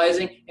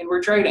specializing and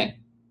we're trading.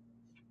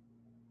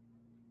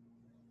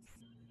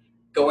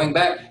 Going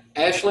back,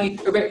 Ashley,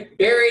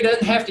 Barry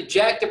doesn't have to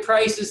jack the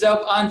prices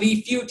up on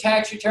the few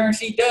tax returns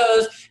he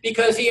does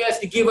because he has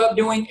to give up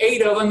doing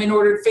 8 of them in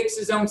order to fix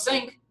his own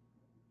sink.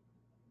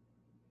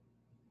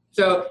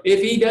 So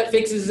if he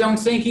fixes his own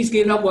sink, he's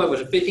giving up, what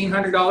was it,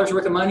 $1,500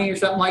 worth of money or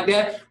something like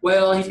that?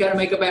 Well, he's got to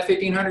make up that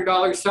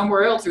 $1,500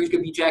 somewhere else, or he's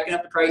going to be jacking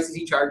up the prices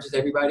he charges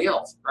everybody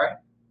else, right?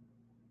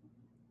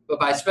 But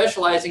by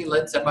specializing and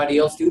letting somebody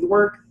else do the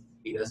work,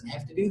 he doesn't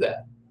have to do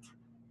that.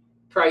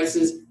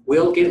 Prices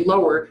will get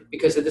lower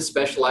because of the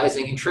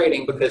specializing and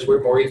trading because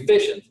we're more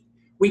efficient.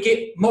 We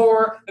get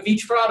more of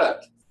each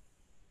product.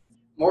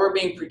 More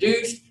being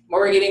produced,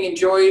 more getting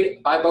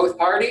enjoyed by both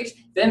parties.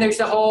 Then there's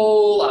the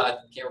whole, I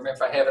can't remember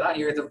if I have it on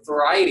here, the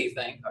variety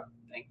thing, I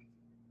think.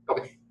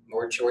 Okay,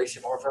 more choice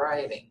and more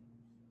variety.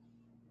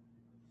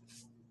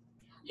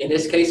 In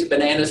this case,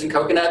 bananas and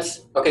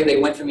coconuts. Okay, they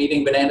went from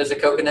eating bananas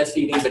and coconuts to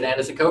eating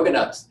bananas and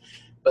coconuts.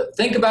 But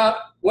think about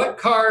what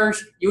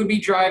cars you would be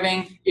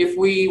driving if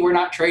we were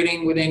not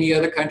trading with any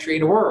other country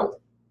in the world.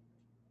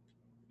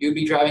 You'd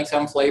be driving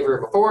some flavor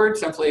of a Ford,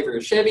 some flavor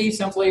of Chevy,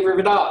 some flavor of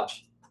a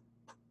Dodge.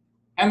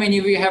 How many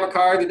of you have a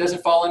car that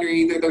doesn't fall under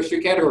either of those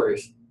 3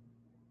 categories?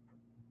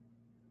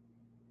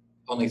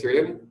 Only 3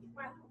 of you?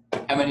 Wow.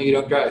 How many of you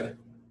don't drive?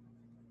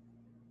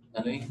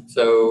 None of you?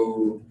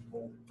 So,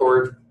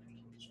 Ford,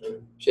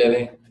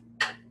 Chevy,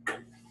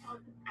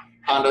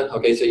 Honda.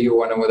 Okay, so you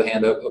were one with a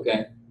hand up.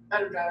 Okay. I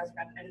don't drive.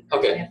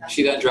 Okay,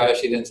 she doesn't drive.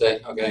 She didn't say.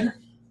 Okay.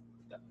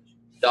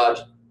 Dodge.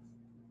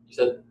 You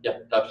said, yeah,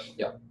 Dodge.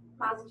 Yeah.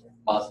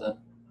 Mazda.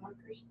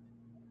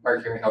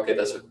 Mercury. Okay,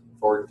 that's a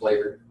Ford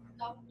flavor.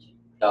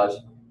 Dodge.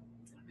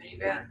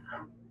 Minivan. I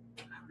have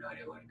no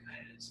idea what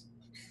kind it is.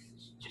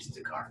 It's just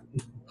a car.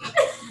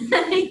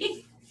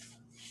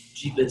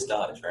 Jeep is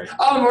Dodge, right?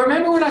 Oh,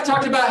 remember when I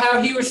talked about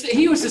how he was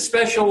the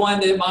special one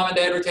that mom and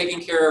dad were taking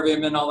care of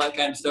him and all that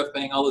kind of stuff,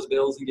 paying all his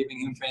bills and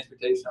giving him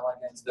transportation, all that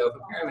kind of stuff.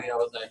 Apparently that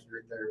was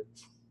accurate there.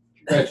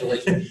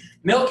 Congratulations.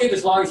 Milk it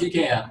as long as you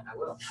can. I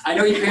will. I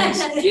know your parents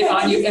get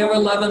on you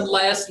ever-loving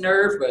last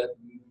nerve, but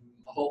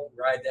I hope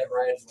you ride that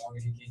ride as long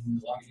as you can,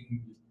 as long as you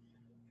can.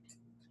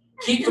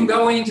 Keep from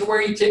going to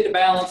where you tip the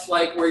balance,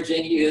 like where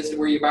Jenny is,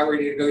 where you're about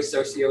ready to go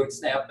socio and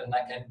snap, and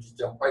that kind of just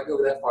don't quite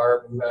go that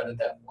far, move out at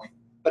that point.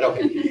 But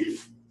okay,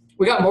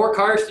 we got more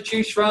cars to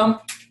choose from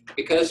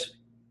because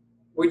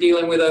we're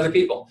dealing with other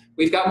people.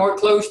 We've got more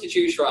clothes to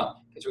choose from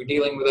because we're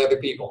dealing with other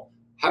people.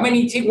 How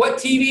many? What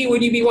TV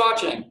would you be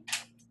watching?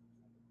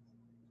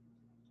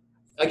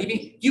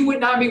 You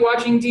would not be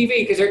watching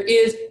TV because there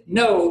is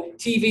no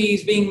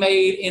TVs being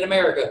made in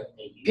America.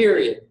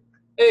 Period.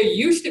 It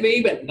used to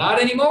be, but not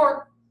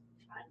anymore.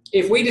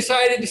 If we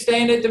decided to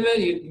stand at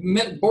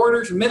the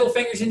borders, middle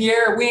fingers in the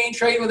air, we ain't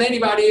trading with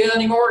anybody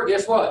anymore.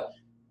 Guess what?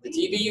 The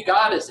TV you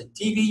got is the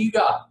TV you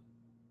got.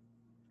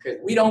 Because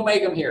we don't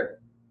make them here.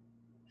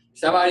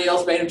 Somebody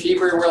else made them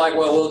cheaper, and we're like,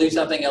 well, we'll do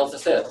something else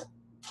instead.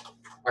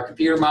 Our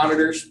computer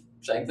monitors,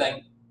 same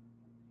thing.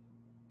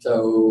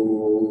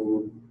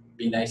 So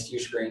be nice to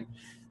your screen.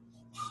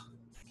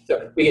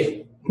 So we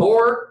get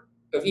more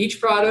of each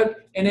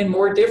product and then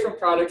more different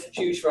products to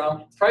choose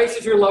from.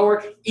 Prices are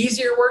lower,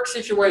 easier work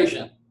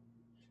situation.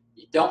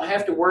 You don't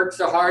have to work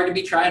so hard to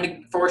be trying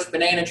to force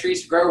banana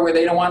trees to grow where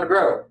they don't want to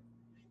grow.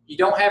 You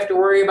don't have to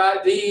worry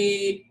about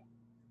if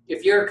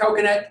you're a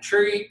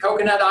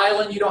coconut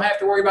island, you don't have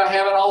to worry about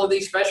having all of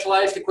these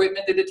specialized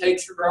equipment that it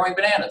takes for growing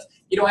bananas.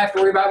 You don't have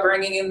to worry about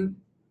bringing in,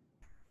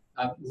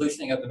 I'm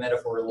loosening up the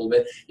metaphor a little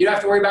bit. You don't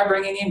have to worry about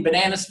bringing in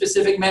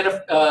banana-specific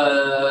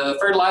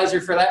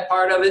fertilizer for that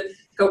part of it,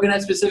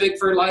 coconut-specific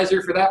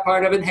fertilizer for that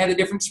part of it, and have the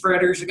different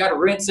spreaders. You got to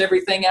rinse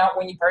everything out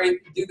when you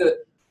do the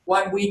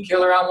one weed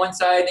killer on one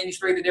side, and you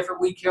spray the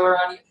different weed killer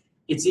on it.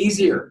 It's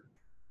easier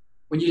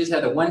when you just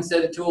have the one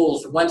set of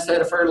tools, the one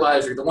set of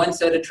fertilizer, the one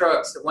set of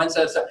trucks, the one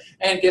set of stuff.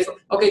 And guess what?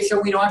 Okay, so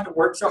we don't have to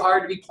work so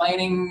hard to be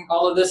planning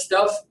all of this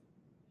stuff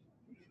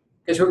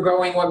because we're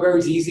growing what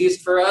grows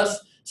easiest for us.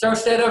 So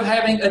instead of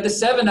having the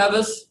 7 of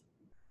us,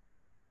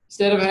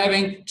 instead of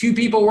having 2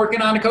 people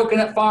working on a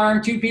coconut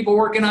farm, 2 people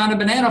working on a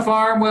banana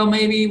farm, well,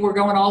 maybe we're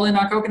going all in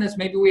on coconuts.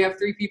 Maybe we have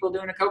 3 people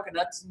doing the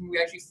coconuts, and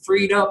we actually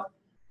freed up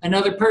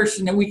another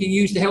person that we can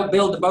use to help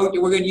build the boat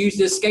that we're going to use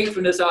to escape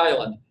from this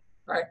island,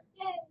 right?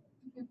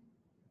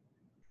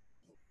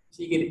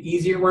 So you get an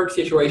easier work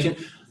situation.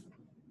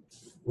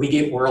 We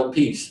get world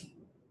peace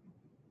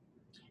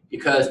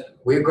because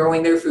we're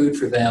growing their food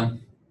for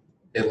them.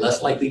 They're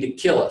less likely to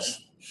kill us.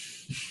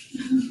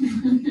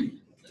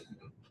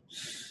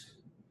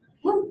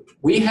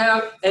 We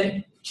have,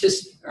 and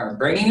just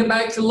bringing it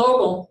back to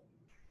local,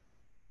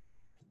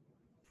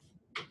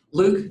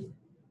 Luke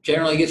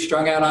generally gets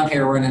strung out on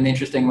heroin an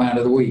interesting amount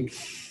of the week,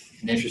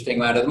 an interesting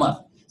amount of the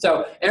month.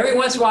 So every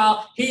once in a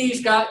while, he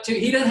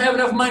doesn't have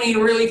enough money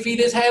to really feed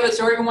his habits,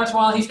 so every once in a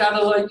while he's got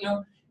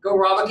to go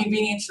rob a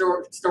convenience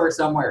store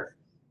somewhere.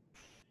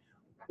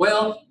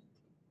 Well,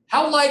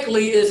 how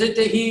likely is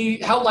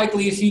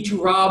he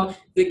to rob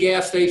the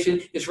gas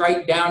station that's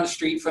right down the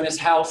street from his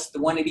house,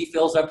 the one that he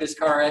fills up his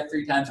car at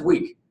 3 times a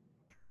week?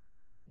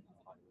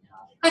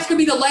 That's going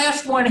to be the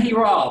last one he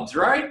robs,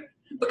 right?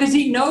 Because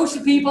he knows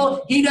the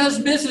people, he does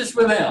business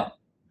with them.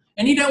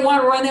 And he doesn't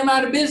want to run them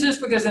out of business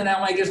because then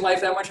that'll make his life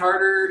that much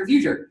harder in the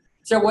future.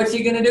 So what's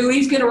he going to do?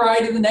 He's going to ride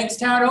to the next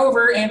town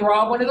over and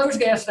rob one of those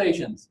gas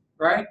stations,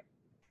 right?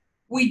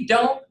 We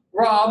don't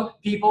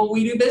rob people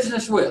we do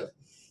business with.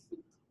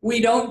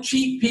 We don't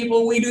cheat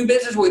people we do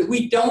business with.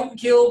 We don't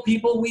kill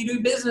people we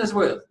do business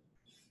with.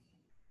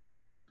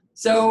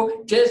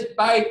 So just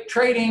by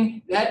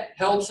trading, that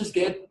helps us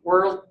get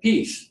world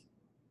peace.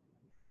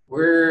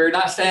 We're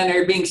not standing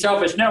there being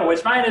selfish. No,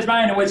 what's mine is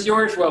mine and what's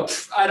yours, well,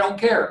 I don't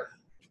care.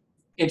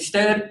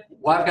 Instead,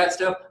 well, I've got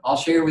stuff, I'll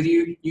share with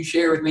you, you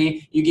share with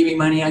me, you give me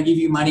money, I give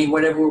you money,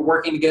 whatever, we're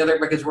working together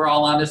because we're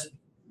all on this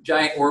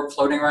giant orb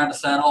floating around the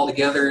sun all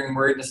together and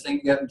we're in this thing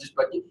together,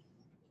 but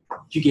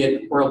you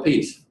get world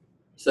peace.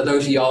 So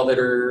those of y'all that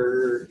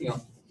are,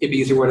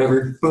 hippies or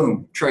whatever,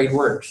 boom, trade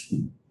works.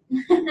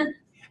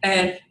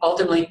 And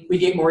ultimately, we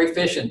get more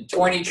efficient.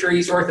 20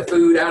 trees worth of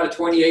food out of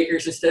 20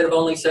 acres instead of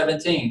only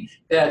 17.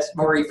 That's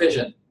more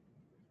efficient.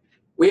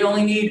 We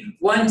only need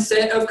 1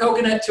 set of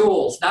coconut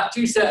tools, not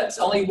 2 sets.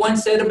 Only 1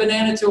 set of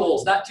banana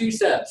tools, not 2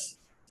 sets.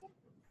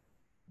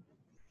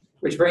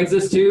 Which brings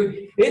us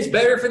to, it's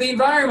better for the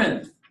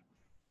environment.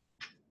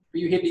 For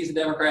you hippies and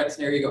Democrats,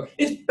 there you go.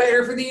 It's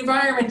better for the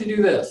environment to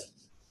do this.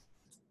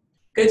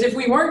 Because if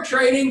we weren't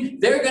trading,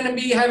 they're going to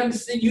be having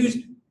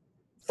to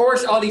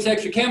force all these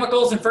extra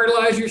chemicals and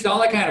fertilizers and all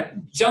that kind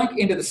of junk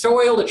into the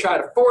soil to try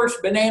to force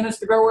bananas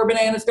to grow where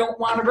bananas don't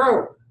want to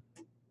grow.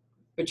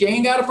 But you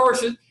ain't got to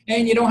force it,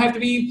 and you don't have to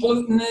be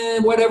polluting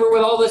whatever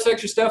with all this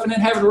extra stuff and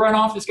then having to run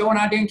off that's going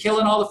out there and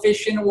killing all the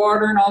fish in the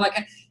water and all that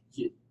kind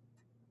of.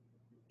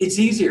 It's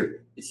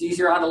easier. It's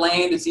easier on the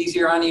land. It's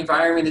easier on the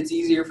environment. It's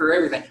easier for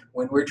everything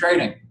when we're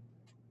trading.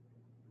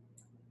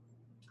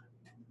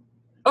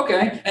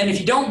 Okay, and if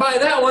you don't buy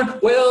that one,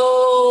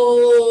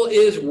 well,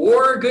 is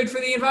war good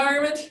for the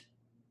environment?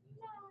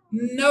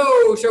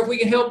 No. So if we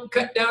can help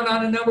cut down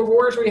on the number of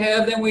wars we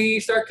have, then we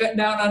start cutting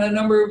down on a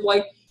number of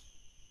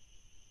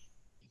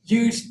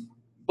used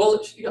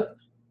bullet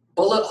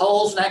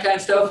holes and that kind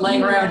of stuff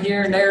laying around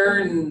here and there,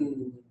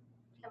 and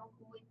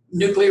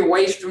nuclear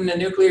waste from the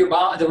nuclear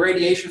bomb, the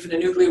radiation from the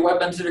nuclear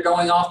weapons that are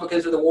going off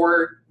because of the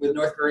war with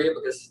North Korea,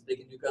 because they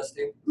can nuke us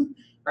too,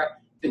 right?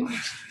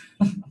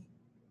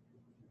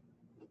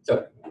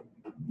 So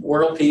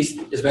world peace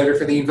is better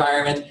for the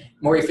environment.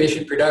 More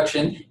efficient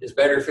production is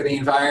better for the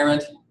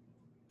environment.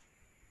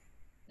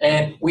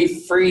 And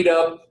we freed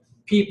up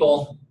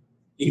people,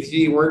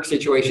 easy work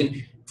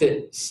situation,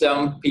 to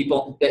some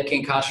people that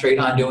can concentrate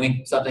on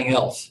doing something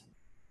else.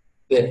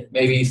 That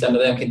maybe some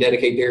of them can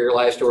dedicate their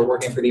lives toward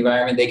working for the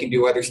environment. They can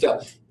do other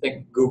stuff.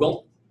 Think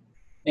Google.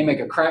 They make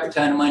a crap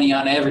ton of money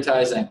on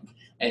advertising.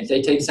 And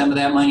they take some of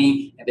that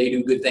money and they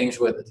do good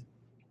things with it.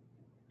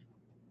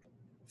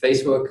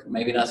 Facebook,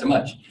 maybe not so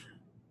much.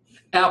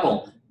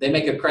 Apple, they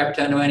make a crap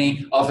ton of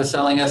money off of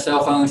selling us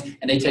cell phones,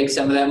 and they take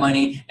some of that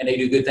money and they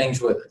do good things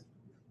with it.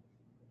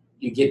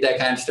 You get that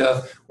kind of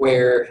stuff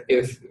where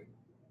if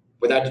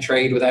without the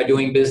trade, without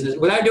doing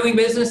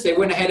business, they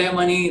wouldn't have had that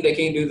money. They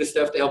can't do the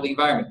stuff to help the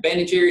environment.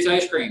 Ben & Jerry's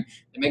ice cream,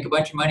 they make a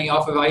bunch of money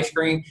off of ice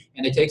cream,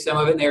 and they take some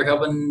of it and they're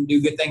helping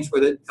do good things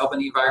with it, helping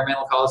the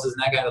environmental causes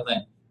and that kind of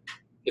thing.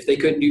 If they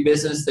couldn't do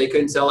business, they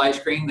couldn't sell ice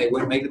cream, they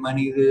wouldn't make the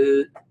money,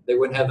 they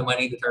wouldn't have the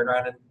money to turn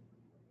around and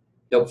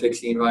help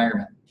fix the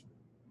environment.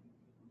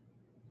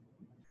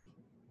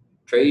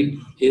 Trade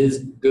is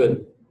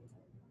good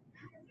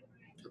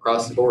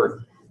across the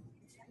board.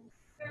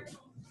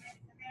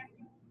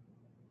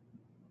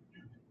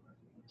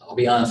 I'll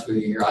be honest with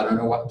you here, I don't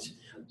know what,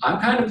 I'm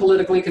kind of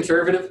politically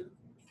conservative.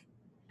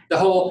 The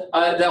whole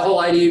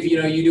idea of,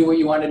 you do what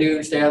you want to do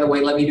and stay out of the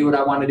way, let me do what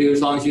I want to do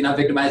as long as you're not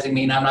victimizing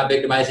me and I'm not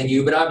victimizing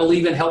you. But I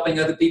believe in helping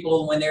other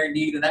people when they're in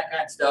need and that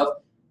kind of stuff.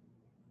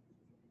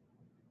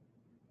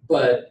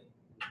 But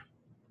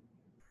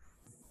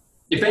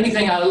if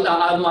anything, I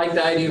like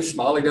the idea of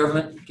smaller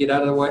government, get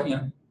out of the way,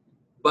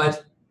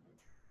 But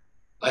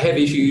I have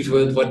issues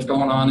with what's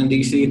going on in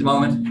DC at the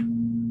moment.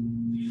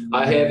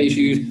 I have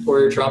issues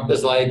where Trump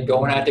is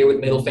going out there with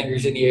middle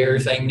fingers in the air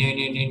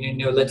saying,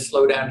 no, let's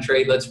slow down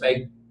trade, let's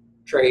make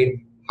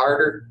trade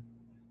harder,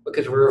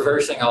 because we're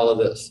reversing all of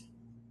this.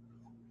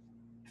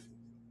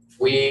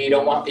 We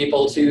don't want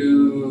people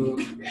to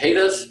hate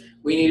us.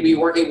 We need to be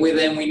working with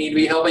them. We need to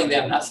be helping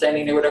them, not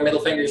standing there with our middle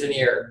fingers in the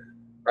air,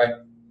 right?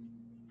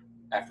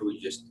 After we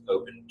just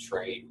opened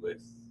trade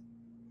with,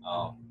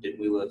 didn't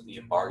we lift the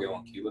embargo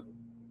on Cuba?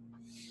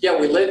 Yeah,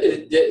 we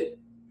lifted it.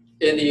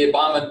 In the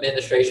Obama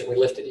administration, we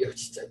lifted the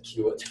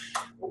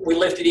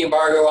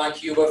embargo on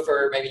Cuba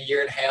for maybe a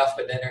year and a half,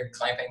 but then they're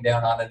clamping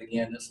down on it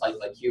again. It's like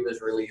Cuba's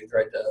really a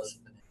threat to us.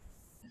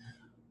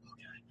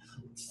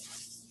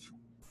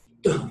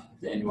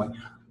 Anyway,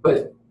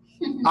 but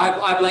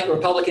I've blamed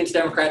Republicans,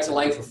 Democrats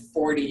alike for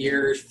 40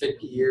 years,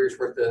 50 years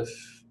worth of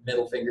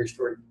middle fingers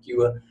toward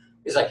Cuba.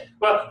 It's like,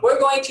 well, we're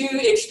going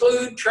to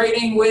exclude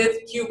trading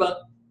with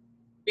Cuba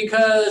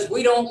because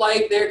we don't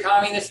like their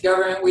communist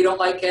government, we don't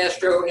like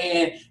Castro,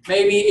 and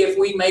maybe if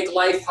we make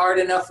life hard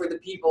enough for the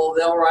people,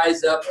 they'll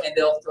rise up and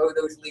they'll throw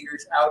those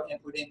leaders out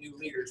and put in new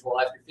leaders. Well,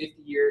 after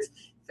 50 years,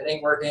 if it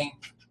ain't working,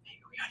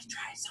 maybe we ought to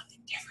try something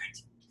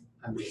different.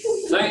 I'm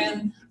just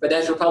saying, but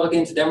that's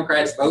Republicans and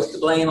Democrats both to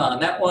blame on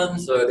that one,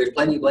 so there's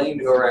plenty of blame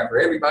to go around for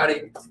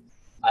everybody.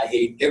 I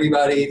hate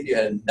everybody if you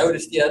hadn't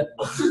noticed yet.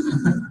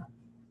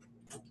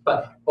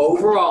 But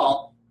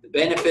overall, the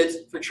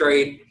benefits for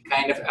trade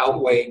kind of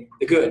outweigh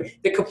the good.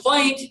 The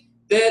complaint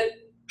that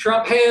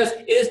Trump has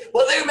is,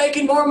 well, they're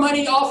making more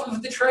money off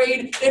of the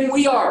trade than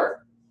we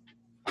are.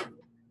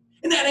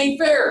 And that ain't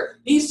fair.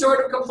 He's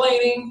sort of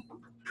complaining.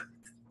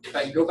 If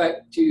I can go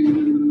back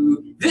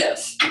to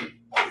this.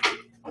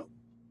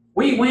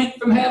 We went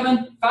from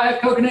having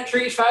 5 coconut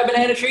trees, 5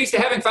 banana trees,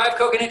 to having 5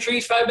 coconut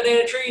trees, 5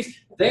 banana trees.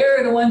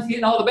 They're the ones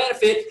getting all the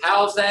benefit.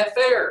 How's that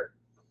fair?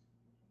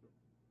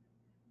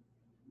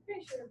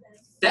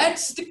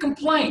 That's the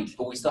complaint.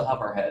 But we still have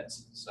our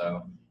heads,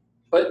 so.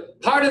 But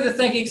part of the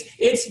thinking is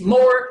it's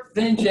more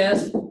than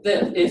just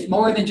this. It's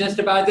more than just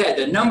about that.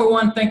 The number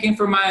one thinking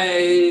for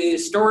my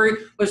story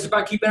was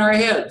about keeping our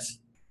heads.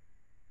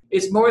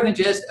 It's more than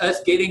just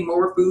us getting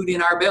more food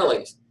in our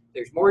bellies.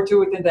 There's more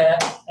to it than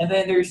that. And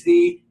then there's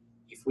the,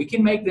 if we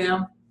can make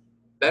them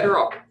better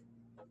off.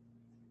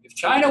 If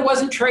China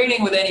wasn't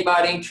trading with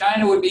anybody,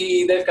 China would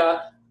be, they've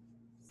got,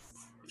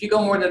 if you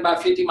go more than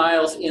about 50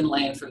 miles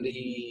inland from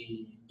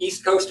the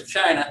east coast of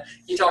China,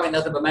 you're talking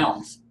nothing but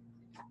mountains.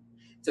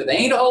 So there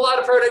ain't a whole lot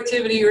of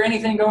productivity or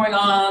anything going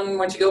on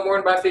once you go more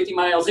than about 50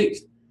 miles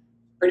east.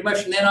 Pretty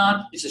much from then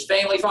on, it's just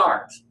family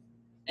farms.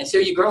 And so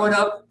you're growing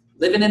up,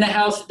 living in a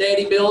house that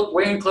daddy built,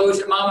 wearing clothes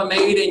that mama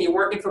made, and you're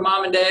working for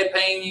mom and dad,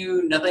 paying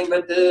you nothing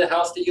but the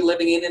house that you're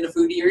living in and the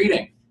food that you're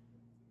eating.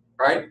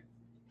 Right?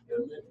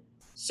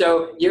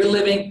 So you're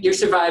living, you're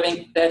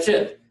surviving, that's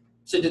it.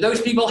 So do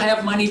those people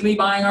have money to be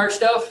buying our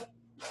stuff?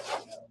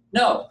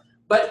 No.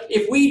 But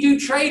if we do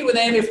trade with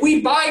them, if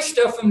we buy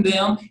stuff from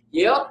them,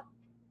 yep,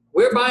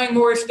 we're buying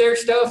more of their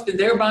stuff than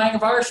they're buying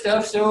of our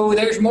stuff, so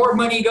there's more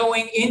money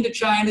going into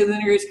China than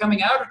there is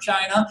coming out of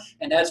China,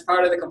 and that's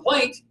part of the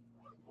complaint.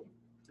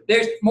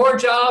 There's more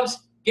jobs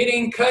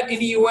getting cut in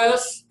the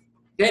U.S.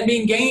 than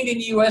being gained in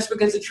the U.S.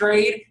 because of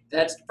trade.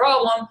 That's the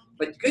problem.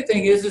 But the good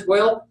thing is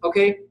well,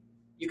 okay,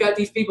 you got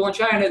these people in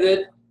China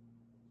that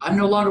I'm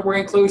no longer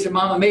wearing clothes that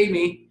mama made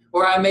me,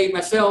 or I made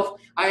myself.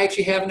 I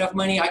actually have enough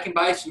money, I can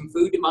buy some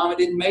food that mama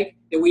didn't make,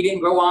 that we didn't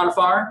grow on a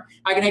farm.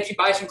 I can actually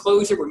buy some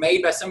clothes that were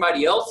made by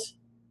somebody else.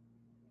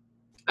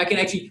 I can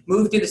actually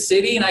move to the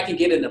city and I can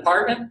get an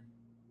apartment.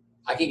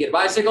 I can get a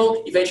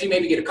bicycle, eventually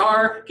maybe get a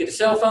car, get a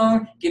cell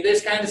phone, get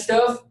this kind of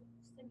stuff.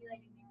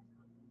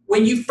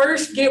 When you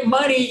first get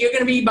money, you're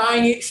going to be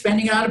buying it,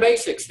 spending it on the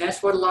basics.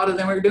 That's what a lot of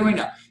them are doing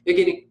now. They're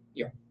getting,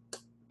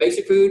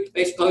 basic food,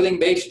 basic clothing,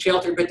 basic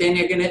shelter, but then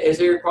they're going to, as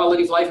their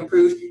quality of life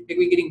improves, they're going to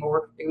be getting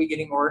more, they're going to be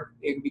getting more,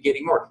 they're going to be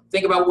getting more.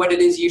 Think about what it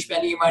is you're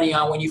spending your money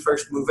on when you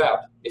first move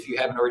out, if you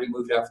haven't already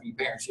moved out from your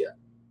parents yet.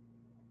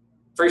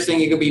 First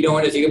thing you're going to be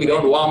doing is you're going to be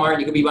going to Walmart,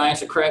 you're going to be buying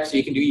some crap so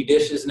you can do your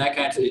dishes and that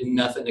kind of stuff.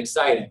 Nothing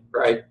exciting,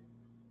 right?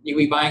 You're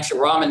going to be buying some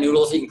ramen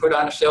noodles you can put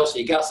on a shelf so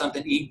you got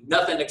something to eat.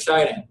 Nothing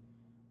exciting.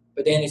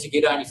 But then as you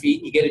get on your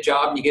feet and you get a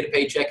job and you get a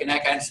paycheck and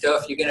that kind of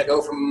stuff, you're going to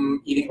go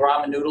from eating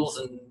ramen noodles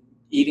and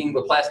eating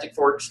with plastic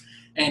forks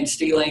and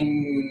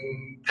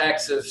stealing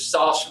packs of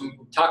sauce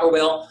from Taco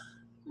Bell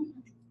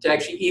to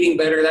actually eating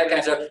better, that kind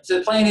of stuff. So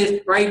the plan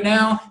is, right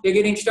now, they're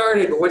getting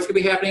started, but what's going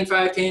to be happening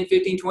 5, 10,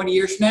 15, 20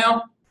 years from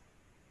now?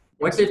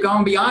 Once they've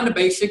gone beyond the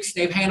basics,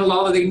 they've handled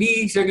all of their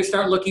needs, they're going to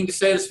start looking to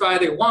satisfy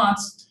their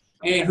wants.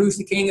 And who's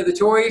the king of the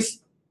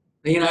toys?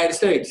 The United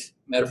States,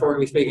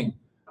 metaphorically speaking.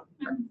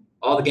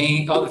 All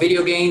the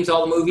video games,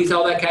 all the movies,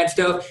 all that kind of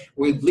stuff,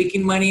 we're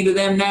leaking money to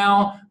them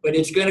now, but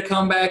it's going to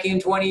come back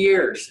in 20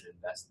 years.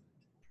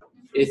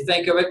 You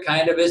think of it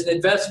kind of as an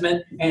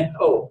investment, and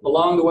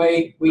along the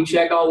way, we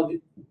check all of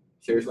it.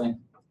 Seriously?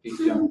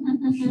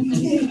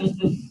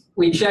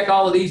 We check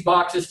all of these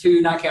boxes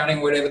too, not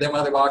counting whatever them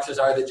other boxes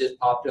are that just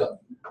popped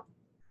up.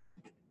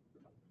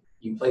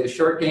 You can play the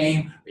short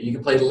game, or you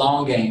can play the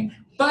long game.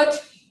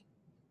 But,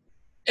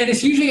 and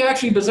it's usually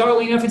actually,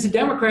 bizarrely enough, it's the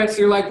Democrats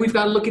who are like, we've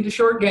got to look at the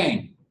short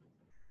game.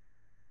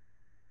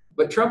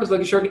 But Trump is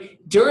looking short game.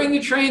 During the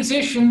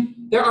transition,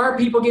 there are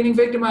people getting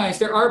victimized.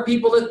 There are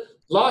people that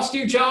lost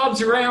their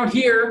jobs around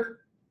here.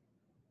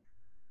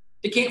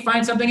 They can't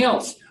find something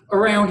else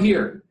around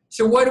here.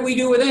 So what do we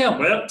do with them?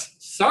 Well,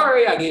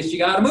 sorry, I guess you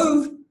got to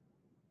move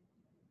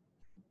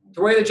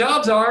to where the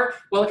jobs are.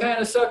 Well, it kind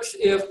of sucks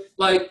if,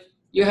 like,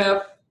 you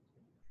have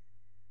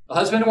a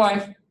husband and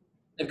wife,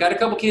 They've got a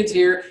couple kids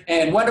here,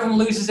 and one of them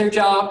loses their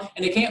job,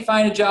 and they can't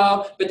find a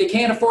job, but they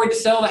can't afford to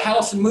sell the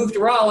house and move to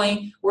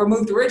Raleigh or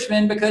move to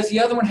Richmond because the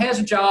other one has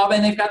a job,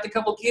 and they've got the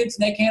couple kids,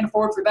 and they can't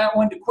afford for that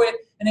one to quit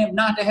and them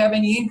not to have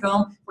any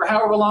income for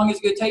however long it's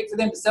going to take for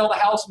them to sell the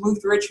house, move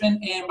to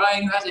Richmond, and buy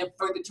a new house, and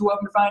for the two of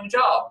them to find a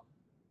job.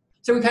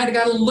 So we kind of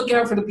got to look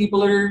out for the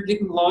people that are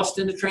getting lost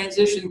in the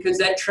transition, because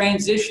that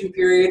transition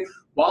period,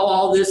 while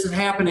all this is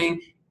happening,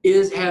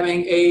 is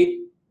having a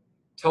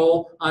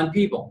toll on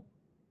people.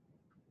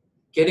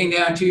 Getting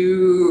down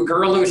to a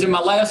girl who was in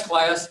my last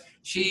class,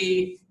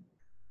 she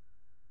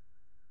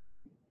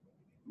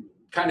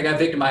kind of got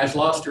victimized,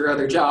 lost her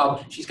other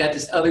job. She's got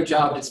this other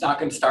job that's not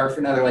going to start for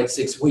another like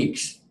 6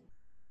 weeks.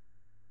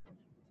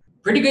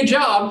 Pretty good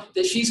job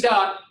that she's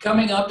got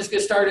coming up that's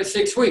going to start in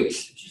 6 weeks.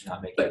 She's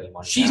not making any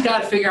money. She's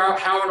got to figure out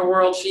how in the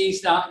world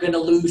she's not going to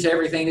lose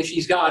everything that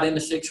she's got in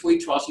the 6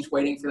 weeks while she's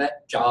waiting for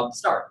that job to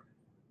start.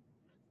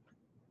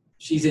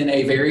 She's in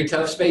a very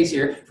tough space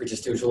here for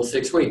just those little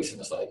 6 weeks. And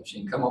it's like, if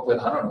she can come up with,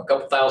 I don't know, a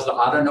couple thousand,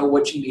 I don't know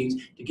what she needs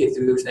to get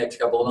through those next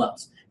couple of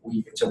months.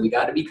 So we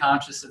got to be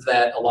conscious of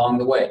that along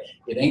the way.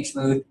 It ain't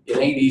smooth. It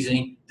ain't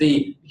easy.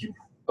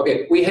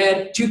 Okay, we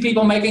had 2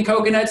 people making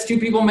coconuts, 2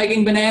 people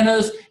making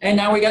bananas, and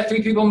now we got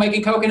 3 people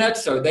making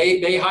coconuts. So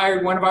they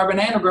hired one of our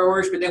banana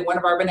growers, but then one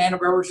of our banana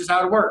growers is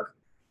out of work.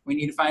 We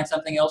need to find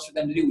something else for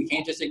them to do. We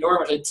can't just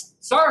ignore them and say,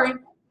 sorry.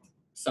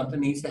 Something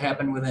needs to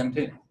happen with them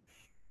too.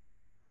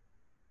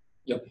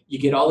 You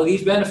get all of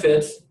these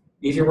benefits,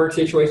 easier work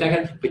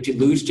situation, but you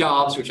lose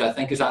jobs, which I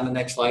think is on the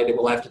next slide that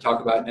we'll have to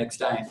talk about next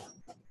time.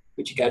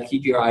 But you got to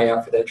keep your eye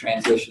out for that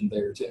transition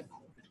there too.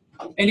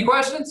 Any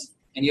questions?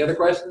 Any other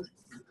questions?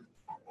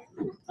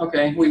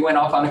 Okay, we went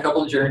off on a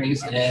couple of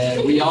journeys,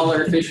 and we all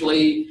are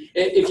officially,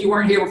 if you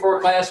weren't here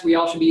before class, we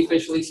all should be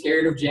officially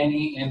scared of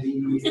Jenny and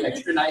be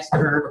extra nice to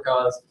her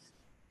because,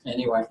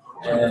 anyway.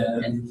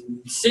 And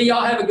see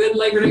y'all have a good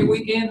Labor Day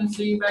weekend, and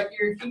see you back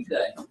here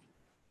Tuesday.